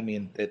bookshelves are behind me,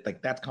 and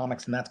that's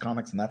comics, and that's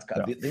comics, and that's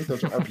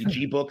those are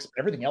RPG books.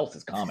 Everything else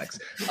is comics.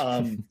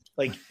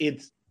 Like,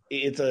 it's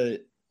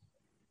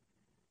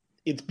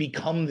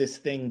become this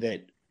thing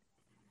that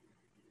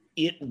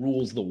it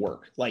rules the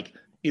work. Like,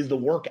 is the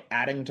work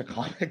adding to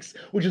comics,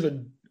 which is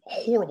a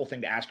horrible thing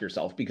to ask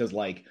yourself, because,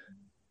 like,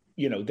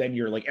 then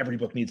you're like, every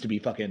book needs to be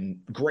fucking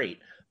great.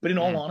 But in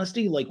all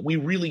honesty, like, we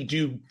really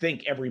do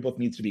think every book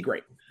needs to be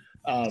great.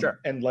 Sure.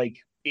 And like,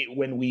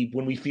 when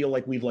we feel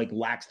like we've like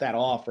laxed that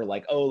off, or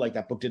like, oh, like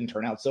that book didn't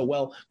turn out so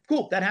well,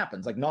 cool, that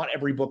happens. Like, not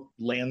every book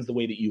lands the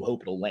way that you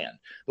hope it'll land.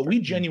 But we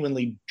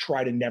genuinely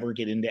try to never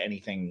get into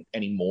anything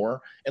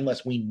anymore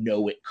unless we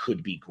know it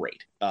could be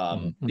great.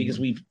 Because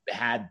we've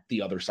had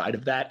the other side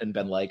of that and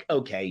been like,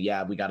 okay,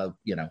 yeah, we gotta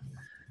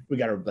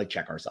like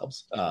check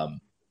ourselves.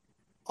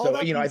 So,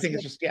 I think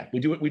it's just, we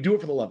do it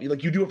for the love.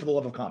 Like, you do it for the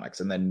love of comics,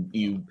 and then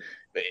you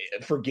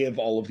forgive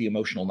all of the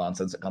emotional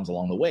nonsense that comes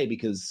along the way,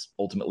 because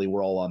ultimately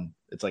we're all on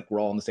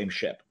the same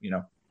ship,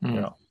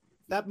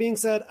 That being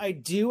said, I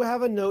do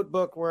have a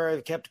notebook where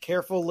I've kept a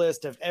careful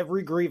list of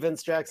every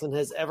grievance Jackson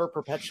has ever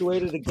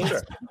perpetuated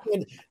against me,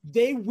 and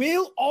they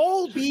will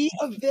all be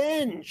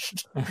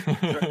avenged.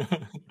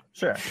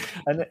 Sure.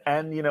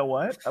 And you know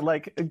what?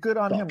 Like, good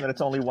on him that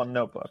it's only one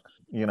notebook,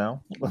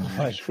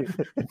 Like,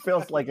 it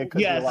feels like it could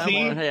be a lot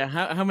more. Hey,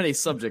 how many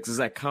subjects? Is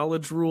that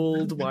college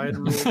ruled, wide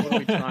ruled? What are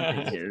we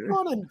talking here?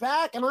 Front and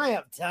back, and I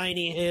have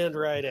tiny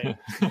handwriting.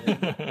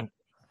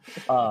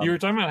 You were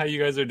talking about how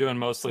you guys are doing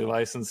mostly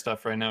licensed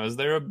stuff right now. Is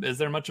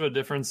there much of a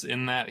difference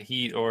in that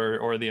heat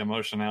or the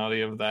emotionality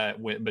of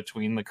that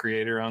between the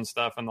creator-owned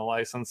stuff and the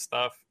licensed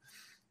stuff?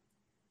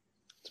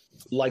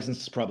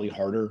 Licensed is probably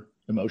harder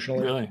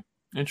emotionally. Really?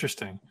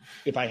 Interesting.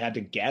 If I had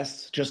to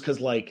guess, just because,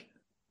 like,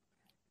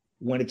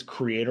 when it's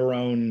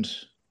creator-owned,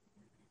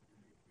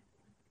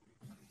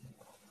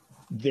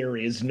 there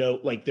is no,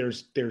 like,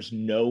 there's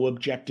no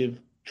objective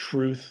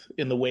truth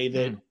in the way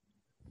that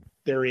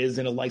there is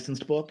in a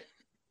licensed book.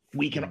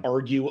 We can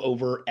argue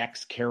over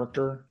X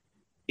character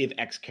if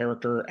X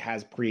character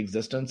has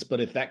pre-existence, but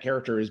if that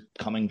character is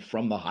coming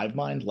from the hive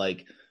mind,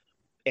 like,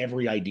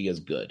 every idea is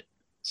good.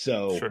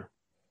 So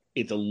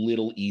it's a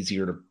little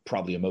easier to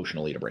probably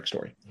emotionally to break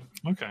story.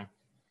 Okay.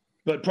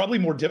 But probably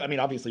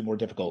obviously more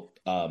difficult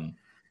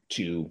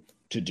to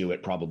do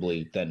it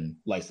probably than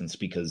licensed,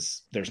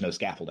 because there's no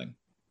scaffolding.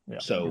 Yeah.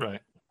 So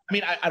I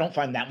mean, I don't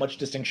find that much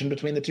distinction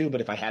between the two, but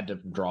if I had to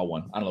draw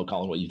one, I don't know,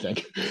 Colin, what you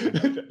think?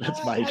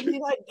 That's my.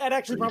 I'd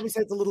actually probably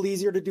say it's a little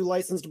easier to do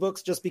licensed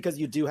books, just because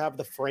you do have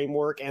the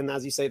framework and,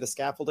 as you say, the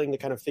scaffolding to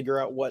kind of figure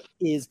out what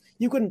is.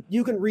 You can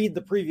read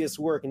the previous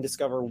work and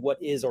discover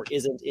what is or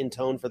isn't in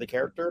tone for the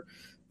character.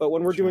 But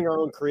when we're doing our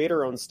own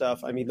creator-owned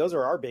stuff, I mean, those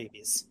are our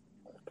babies.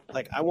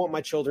 Like, I want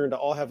my children to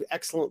all have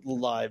excellent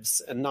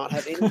lives and not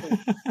have anything.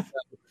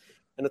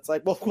 And it's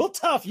like, well,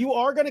 tough. You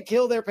are going to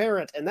kill their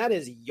parent, and that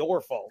is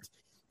your fault.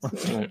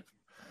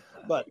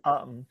 But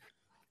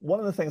one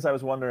of the things I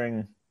was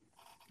wondering,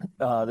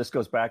 this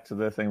goes back to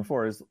the thing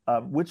before, is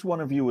which one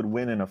of you would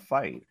win in a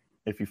fight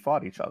if you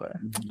fought each other?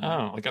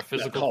 Oh, like a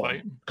physical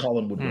fight?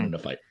 Colin would win in a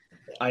fight.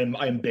 I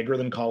am bigger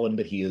than Colin,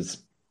 but he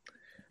is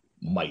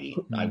mighty.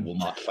 I will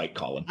not fight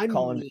Colin.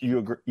 Colin,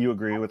 you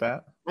agree with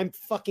that? I'm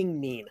fucking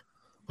mean.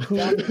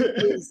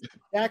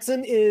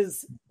 Jackson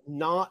is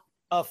not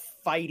a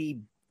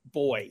fighty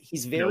boy.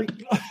 He's very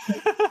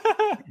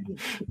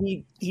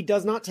he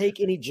does not take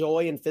any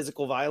joy in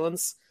physical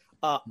violence.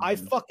 I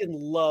fucking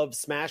love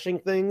smashing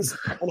things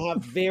and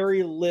have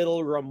very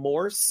little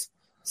remorse.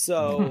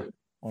 So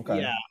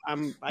Okay. yeah,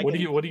 What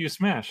do you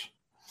smash?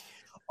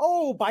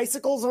 Oh,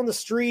 bicycles on the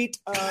street,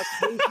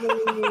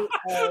 occasionally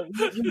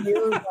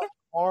mirrors on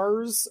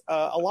cars.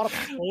 A lot of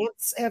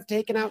plants have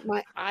taken out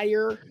my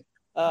ire.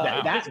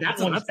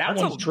 That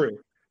one's true.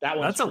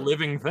 That's a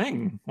living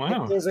thing.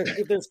 Wow.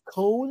 If there's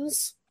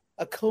cones,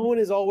 a cone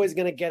is always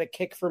going to get a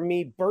kick from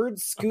me. Bird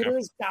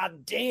scooters,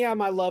 god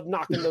damn, I love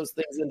knocking those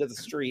things into the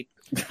street.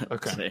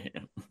 Okay.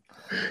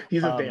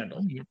 He's a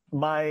vandal.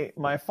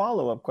 My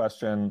follow-up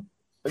question,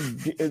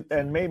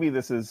 and maybe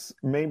this is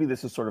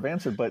sort of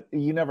answered, but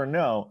you never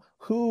know.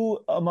 Who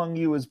among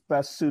you is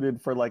best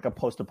suited for like a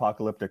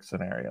post-apocalyptic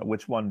scenario?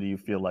 Which one do you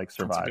feel like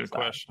survives? That's a good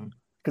question.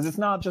 Because it's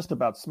not just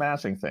about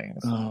smashing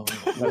things.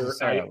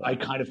 I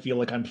kind of feel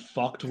like I'm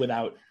fucked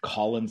without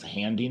Colin's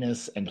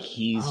handiness, and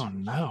he's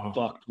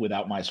fucked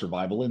without my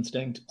survival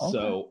instinct. Okay.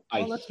 So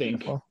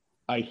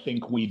I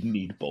think we'd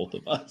need both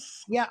of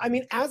us. Yeah, I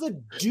mean, as a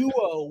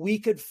duo, we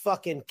could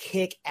fucking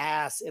kick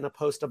ass in a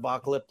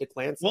post-apocalyptic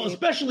landscape. Well,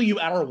 especially you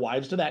add our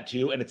wives to that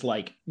too, and it's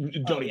like,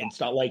 don't even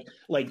stop.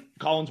 Like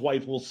Colin's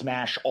wife will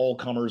smash all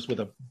comers with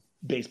a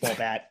baseball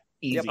bat.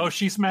 Easy. Yep. Oh,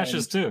 she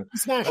smashes too.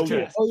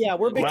 Yes. Oh yeah,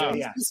 we're big. Wow.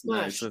 We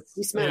smash.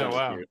 We smash.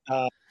 Yeah,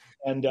 wow.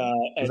 And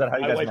is that how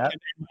you guys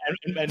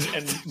met?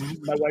 And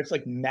my wife's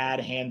like mad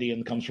handy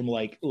and comes from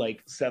like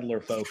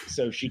settler folk,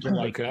 so she can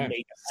like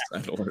make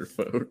settler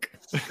folk.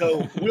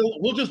 So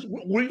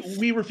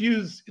we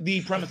refuse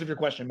the premise of your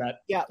question,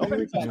 Matt. Yeah,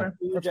 okay,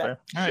 that's fair.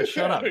 All right,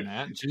 shut up,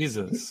 Matt.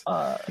 Jesus.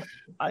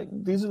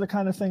 These are the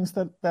kind of things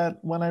that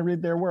when I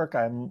read their work,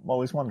 I'm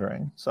always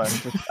wondering. So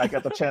I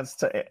get the chance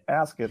to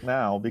ask it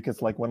now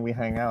because like when we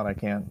hang out, I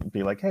can't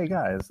be like, hey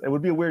guys, it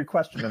would be a weird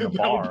question in the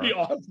bar. That would be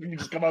awesome. You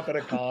just come up at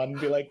a con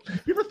and be like,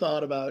 you ever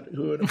thought about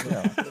who in a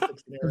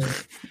scenario?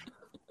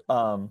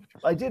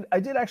 I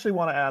did actually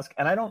want to ask,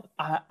 and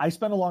I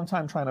spent a long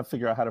time trying to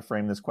figure out how to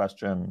frame this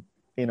question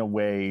in a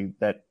way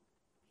that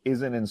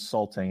isn't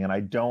insulting, and I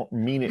don't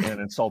mean it in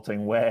an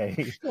insulting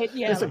way.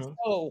 Yeah,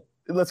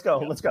 let's go.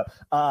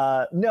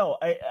 No,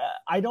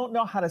 I don't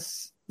know how to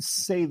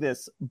say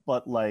this,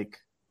 but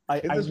like,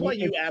 is this why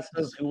you asked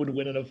us who would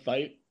win in a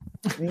fight?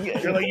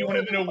 You're like, you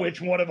wanted to know which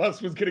one of us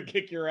was going to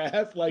kick your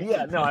ass? Like,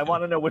 yeah, no, I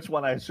want to know which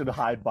one I should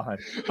hide behind.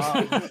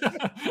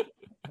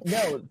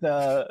 No,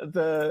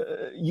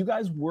 the you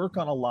guys work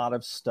on a lot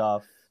of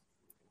stuff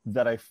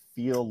that I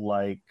feel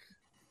like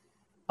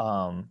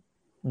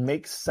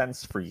makes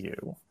sense for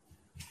you,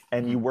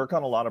 and you work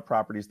on a lot of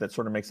properties that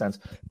sort of make sense,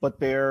 but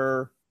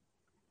they're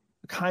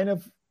kind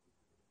of,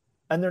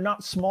 and they're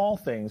not small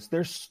things.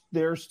 There's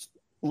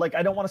like,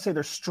 I don't want to say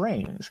they're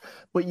strange,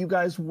 but you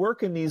guys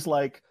work in these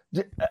like,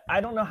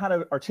 I don't know how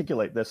to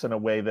articulate this in a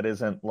way that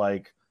isn't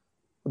like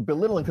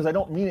belittling, because I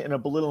don't mean it in a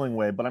belittling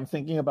way, but I'm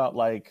thinking about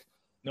like.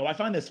 No, I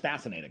find this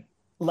fascinating.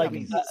 Like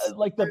you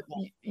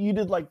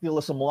did like the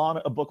Alyssa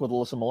Milano, a book with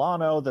Alyssa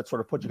Milano that sort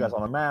of put you guys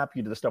on the map.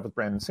 You did the stuff with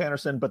Brandon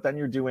Sanderson, but then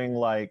you're doing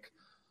like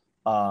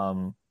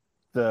the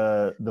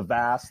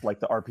vast, like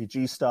the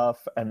RPG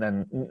stuff, and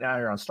then now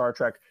you're on Star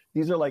Trek.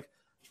 These are like,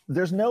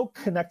 there's no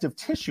connective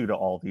tissue to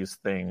all these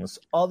things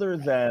other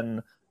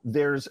than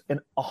there's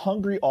a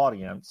hungry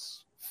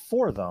audience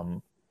for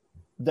them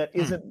that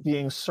isn't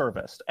being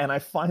serviced. And I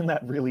find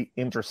that really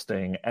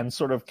interesting and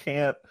sort of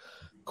can't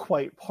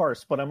quite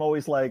parse, but I'm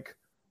always like,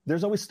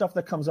 there's always stuff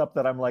that comes up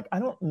that I'm like, I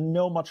don't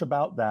know much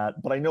about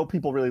that, but I know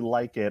people really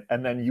like it.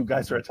 And then you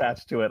guys are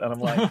attached to it. And I'm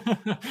like,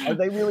 are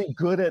they really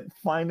good at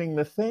finding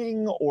the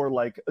thing? Or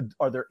like,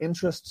 are their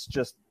interests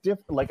just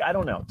different? Like, I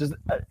don't know. Does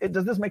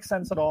this make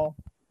sense at all?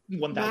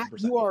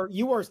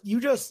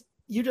 1,000%.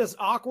 You just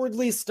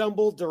awkwardly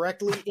stumbled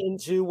directly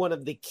into one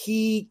of the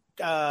key,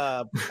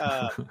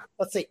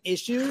 let's say,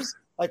 issues,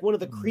 like one of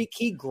the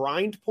key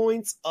grind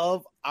points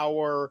of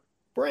our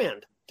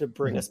brand, to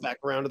bring us back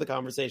around to the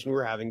conversation we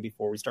were having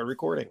before we started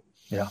recording.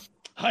 Yeah.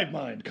 Hive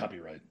mind,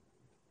 copyright.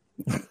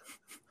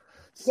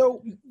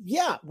 So,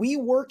 yeah, we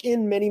work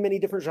in many, many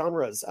different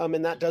genres,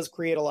 and that does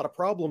create a lot of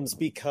problems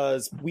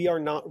because we are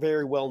not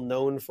very well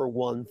known for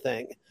one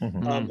thing, and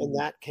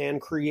that can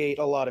create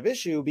a lot of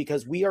issue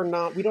because we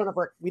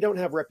don't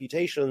have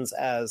reputations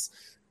as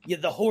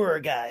the horror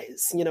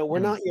guys. You know, we're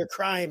not your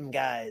crime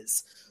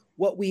guys.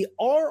 What we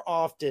are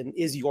often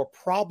is your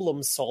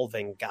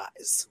problem-solving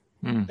guys.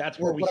 That's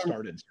where we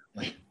started.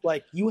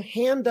 Like, you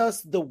hand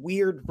us the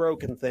weird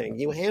broken thing.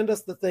 You hand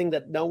us the thing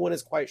that no one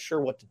is quite sure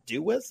what to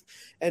do with,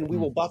 and we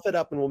will buff it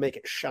up and we'll make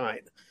it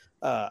shine.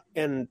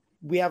 And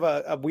we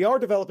have we are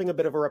developing a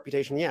bit of a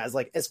reputation,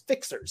 as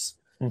fixers,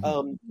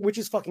 which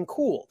is fucking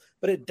cool.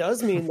 But it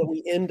does mean that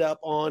we end up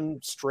on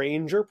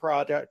stranger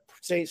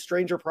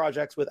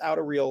projects without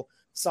a real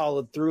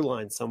solid through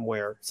line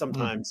somewhere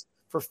sometimes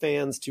for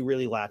fans to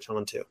really latch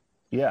onto.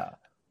 Yeah.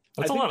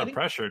 That's a lot of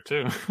pressure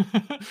too.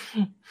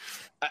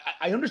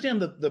 I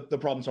understand the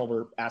problem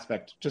solver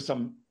aspect to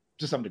some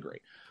degree,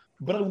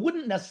 but I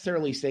wouldn't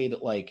necessarily say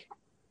that like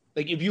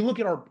like if you look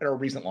at our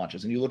recent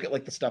launches and you look at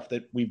like the stuff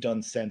that we've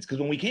done since, because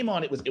when we came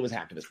on, it was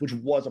Hacktivist, which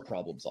was a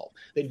problem solve.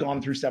 They'd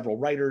gone through several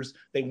writers.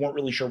 They weren't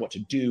really sure what to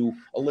do.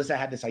 Alyssa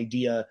had this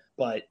idea,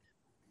 but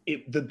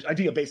the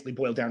idea basically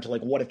boiled down to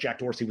like, what if Jack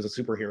Dorsey was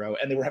a superhero?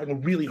 And they were having a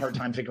really hard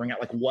time figuring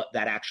out like what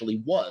that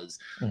actually was.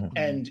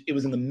 And it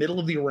was in the middle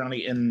of the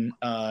Iranian,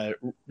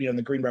 in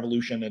the Green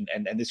Revolution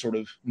and this sort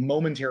of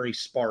momentary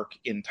spark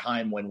in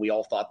time when we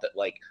all thought that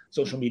like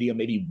social media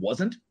maybe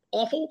wasn't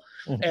awful.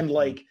 And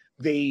like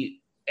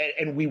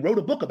and we wrote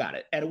a book about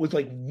it, and it was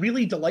like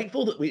really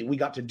delightful that we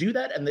got to do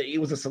that. And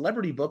it was a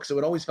celebrity book. So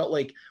it always felt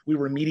like we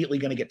were immediately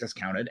going to get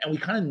discounted. And we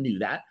kind of knew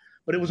that.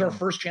 But it was our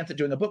first chance at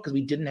doing a book because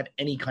we didn't have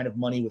any kind of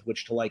money with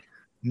which to like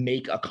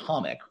make a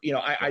comic. You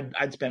know,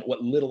 I'd spent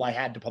what little I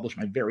had to publish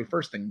my very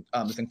first thing,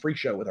 this thing Freak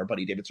Show with our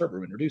buddy David Serber,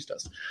 who introduced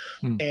us.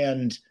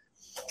 And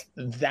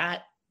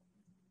that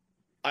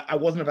I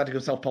wasn't about to go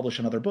self-publish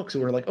another book. So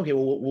we were like, okay,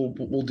 well,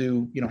 we'll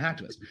do,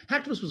 Hacktivist.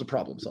 Hacktivist was a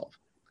problem solve.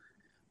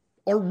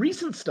 Our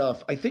recent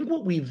stuff, I think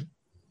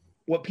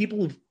what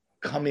people have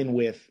come in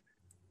with,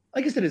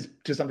 I guess it is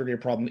to some degree a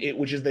problem,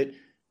 which is that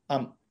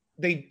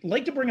they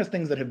like to bring us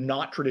things that have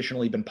not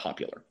traditionally been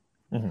popular.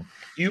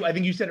 I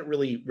think you said it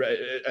really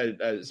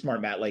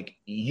smart, Matt. Like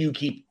you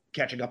keep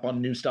catching up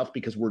on new stuff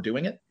because we're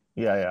doing it.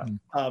 Yeah.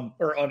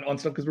 Or on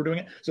stuff because we're doing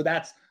it. So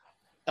that's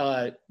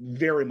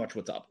very much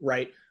what's up,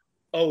 right?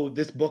 Oh,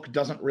 this book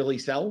doesn't really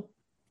sell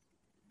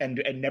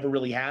and never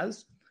really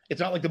has. It's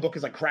not like the book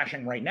is like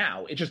crashing right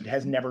now. It just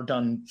has never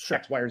done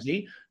X, Y, or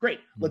Z. Great.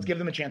 Let's give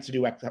them a chance to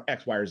do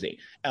X, Y, or Z.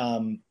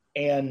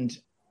 And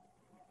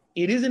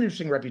it is an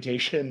interesting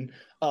reputation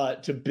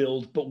to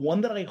build, but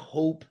one that I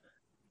hope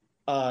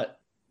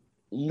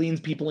leans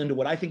people into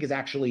what I think is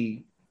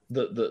actually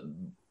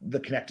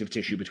the connective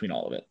tissue between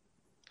all of it,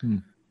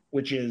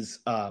 which is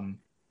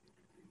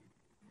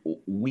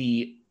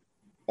we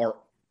are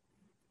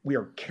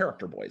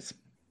character boys.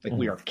 Like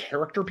we are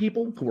character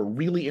people who are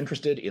really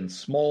interested in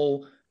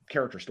small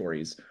character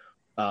stories.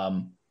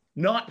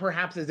 Not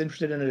perhaps as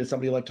interested in it as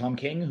somebody like Tom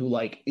King, who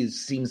like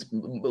seems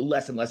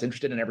less and less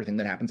interested in everything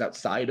that happens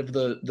outside of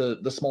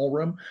the small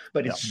room,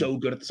 but it's so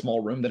good at the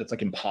small room that it's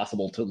like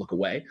impossible to look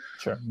away.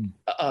 Sure.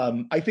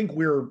 I think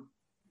we're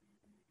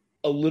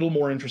a little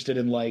more interested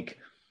in like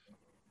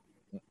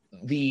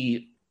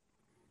in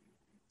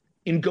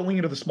going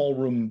into the small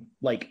room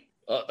like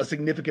a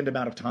significant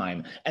amount of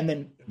time, and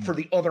then for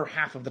the other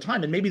half of the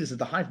time, and maybe this is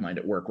the hive mind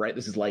at work, right?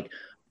 This is like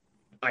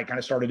I kind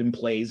of started in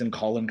plays and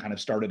Collin kind of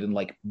started in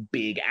like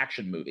big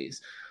action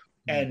movies.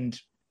 And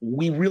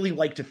we really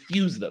like to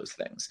fuse those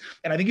things.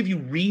 And I think if you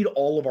read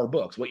all of our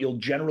books, what you'll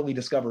generally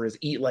discover is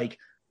like,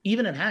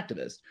 even in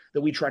Hacktivist,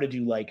 that we try to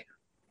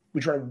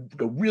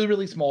go really,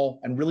 really small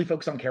and really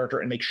focus on character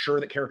and make sure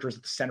that character is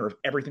at the center of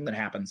everything that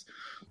happens.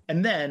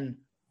 And then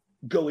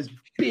go as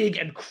big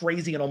and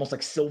crazy and almost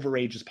like Silver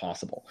Age as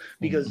possible.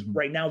 Because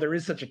right now there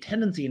is such a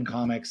tendency in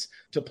comics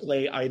to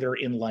play either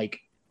in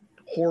like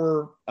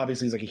horror,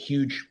 obviously, is like a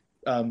huge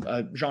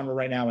genre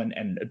right now,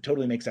 and it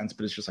totally makes sense,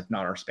 but it's just like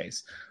not our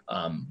space.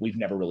 We've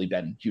never really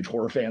been huge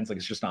horror fans. Like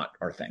it's just not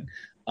our thing.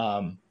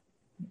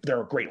 There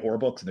are great horror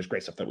books and there's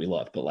great stuff that we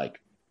love, but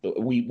like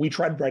we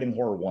tried writing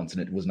horror once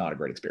and it was not a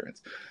great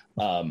experience.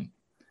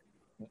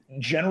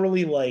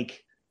 Generally,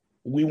 like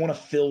we want to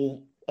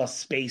fill a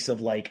space of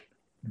like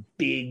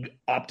big,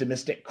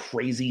 optimistic,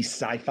 crazy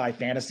sci-fi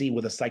fantasy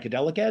with a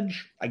psychedelic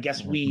edge. I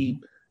guess we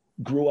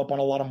grew up on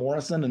a lot of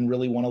Morrison and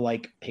really want to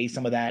like pay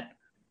some of that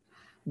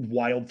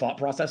wild thought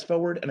process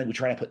forward, and then we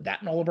try to put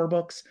that in all of our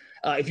books.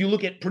 If you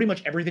look at pretty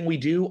much everything we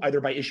do, either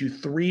by issue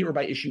 3 or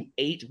by issue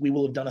 8, we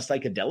will have done a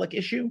psychedelic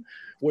issue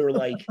where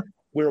like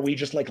where we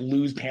just like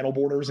lose panel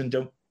borders and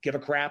don't give a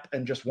crap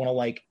and just want to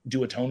like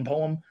do a tone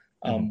poem.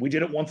 We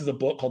did it once as a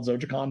book called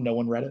Zojicon. No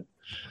one read it.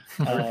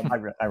 I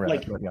read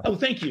like, it. Yeah. Oh,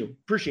 thank you.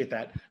 Appreciate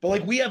that. But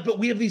like we have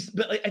these,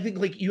 but like, I think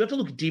like you have to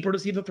look deeper to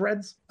see the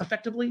threads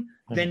effectively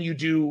than you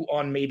do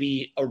on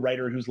maybe a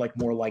writer who's like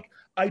more like,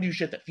 I do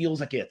shit that feels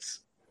like it's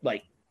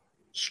like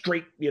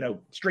straight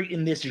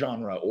in this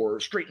genre or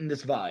straight in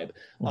this vibe.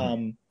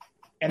 And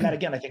that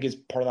again, I think is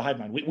part of the hive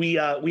mind. We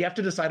have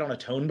to decide on a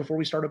tone before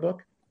we start a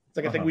book. It's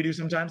like a thing we do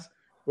sometimes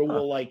where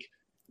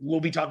we'll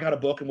be talking about a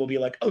book and we'll be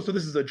like, oh, so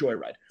this is a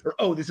Joyride, or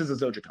oh, this is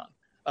a Zojicon.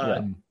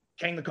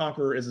 Kang the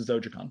Conqueror is a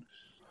Zojicon.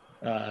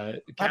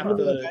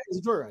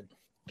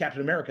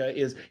 Captain America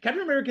is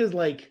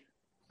like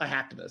a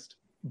hacktivist,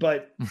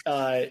 but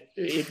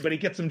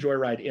it gets some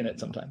Joyride in it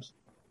sometimes.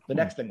 The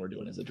next thing we're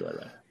doing is a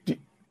Joyride.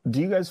 Do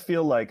you guys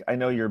feel like, I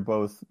know you're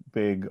both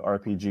big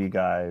RPG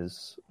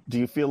guys, do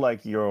you feel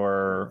like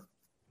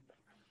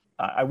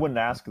I wouldn't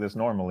ask this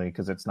normally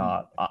because it's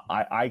not,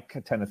 I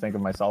tend to think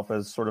of myself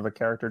as sort of a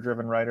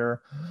character-driven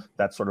writer.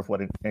 That's sort of what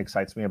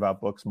excites me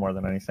about books more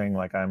than anything.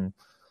 Like I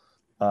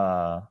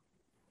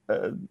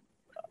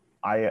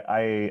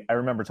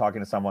remember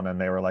talking to someone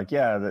and they were like,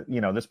 yeah,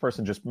 this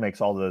person just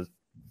makes all the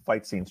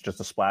fight scenes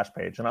just a splash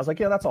page. And I was like,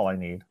 yeah, that's all I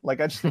need.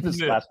 Like I just need a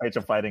splash page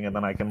of fighting and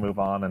then I can move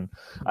on. And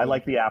I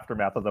like the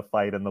aftermath of the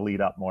fight and the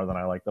lead up more than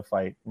I like the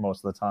fight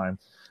most of the time.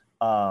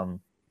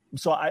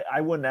 So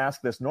I wouldn't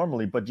ask this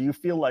normally, but do you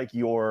feel like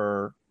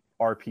your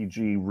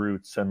RPG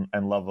roots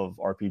and love of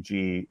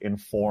RPG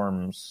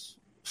informs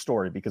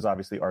story? Because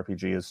obviously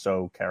RPG is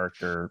so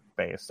character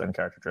based and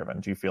character driven.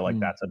 Do you feel like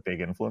that's a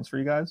big influence for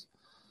you guys?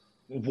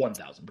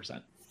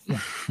 1,000%.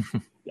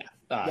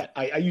 Yeah.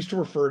 I used to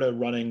refer to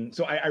running.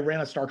 So I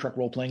ran a Star Trek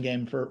role playing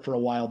game for a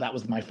while. That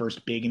was my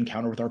first big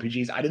encounter with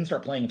RPGs. I didn't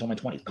start playing until my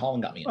 20s. Colin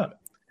got me into it.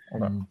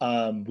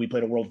 We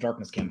played a World of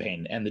Darkness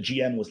campaign, and the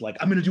GM was like,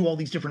 I'm going to do all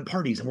these different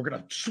parties, and we're going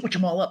to switch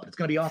them all up. It's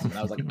going to be awesome. And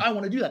I was like, I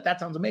want to do that.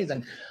 That sounds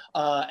amazing.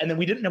 And then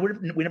we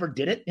never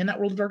did it in that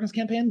World of Darkness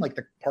campaign. Like,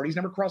 the parties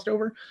never crossed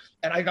over.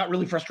 And I got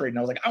really frustrated, and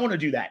I was like, I want to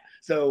do that.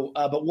 So,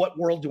 but what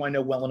world do I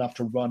know well enough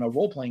to run a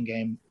role-playing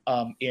game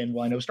in?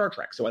 Well, I know Star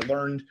Trek. So I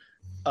learned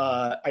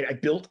I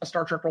built a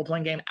Star Trek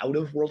role-playing game out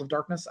of World of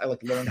Darkness. I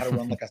learned how to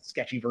run like a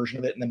sketchy version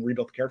of it, and then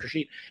rebuilt the character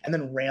sheet, and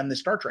then ran the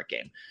Star Trek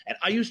game. And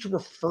I used to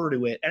refer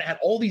to it, and it had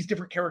all these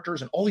different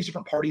characters and all these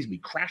different parties. We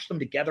crashed them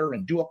together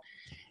and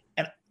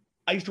and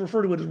I used to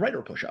refer to it as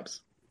writer push-ups,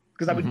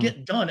 because I would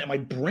get done and my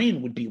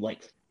brain would be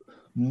like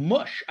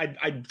mush.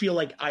 I'd feel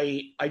like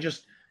I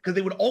just, because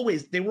they were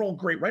all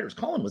great writers.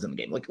 Colin was in the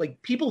game,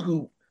 like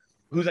people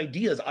whose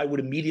ideas I would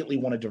immediately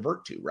want to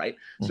divert to, right?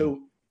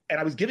 So. And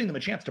I was giving them a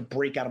chance to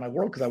break out of my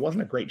world, because I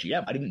wasn't a great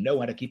GM. I didn't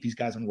know how to keep these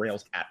guys on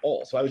rails at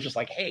all. So I was just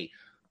like, hey,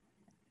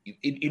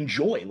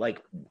 enjoy.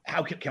 Like,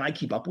 how can I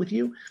keep up with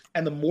you?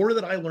 And the more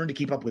that I learned to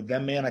keep up with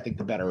them, man, I think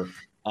the better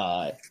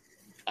I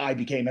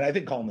became. And I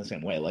think Colin the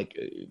same way, like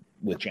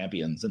with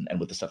Champions and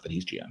with the stuff that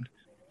he's GM'd.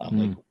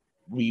 Like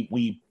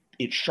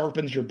it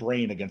sharpens your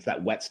brain against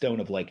that whetstone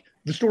of like,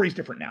 the story's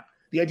different now.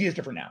 The idea is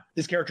different now.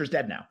 This character's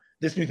dead now.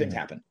 This new thing's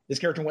happened. This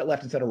character went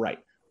left instead of right.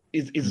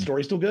 Is the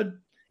story still good?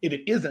 If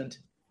it isn't,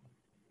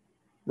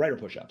 writer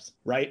push-ups,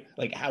 right?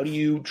 Like, how do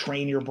you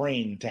train your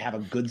brain to have a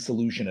good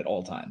solution at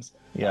all times?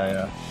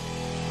 Yeah.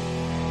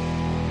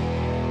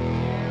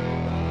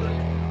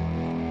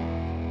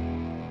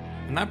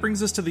 And that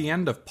brings us to the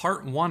end of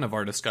part 1 of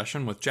our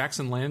discussion with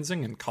Jackson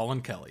Lanzing and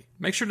Collin Kelly.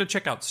 Make sure to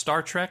check out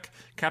Star Trek,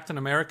 Captain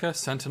America,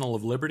 Sentinel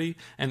of Liberty,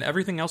 and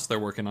everything else they're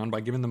working on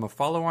by giving them a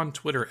follow on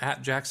Twitter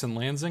at Jackson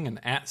Lanzing and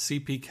at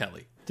CP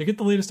Kelly. To get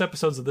the latest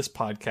episodes of this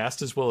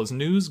podcast, as well as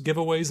news,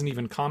 giveaways, and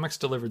even comics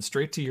delivered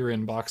straight to your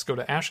inbox, go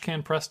to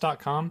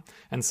ashcanpress.com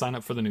and sign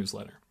up for the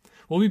newsletter.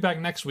 We'll be back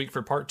next week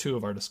for part 2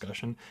 of our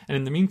discussion, and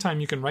in the meantime,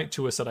 you can write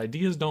to us at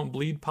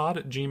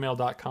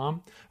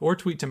ideasdon'tbleedpod@gmail.com, or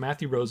tweet to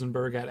Matthew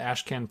Rosenberg at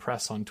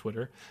ashcanpress on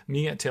Twitter,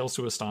 me at Tales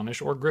to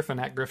Astonish, or Griffin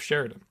at Griff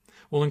Sheridan.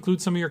 We'll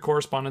include some of your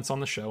correspondence on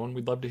the show, and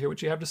we'd love to hear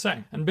what you have to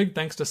say. And big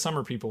thanks to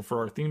Summer People for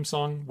our theme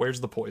song,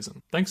 Where's the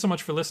Poison? Thanks so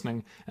much for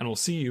listening, and we'll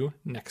see you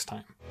next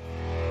time.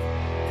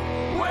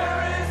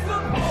 Where is the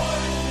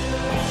poison?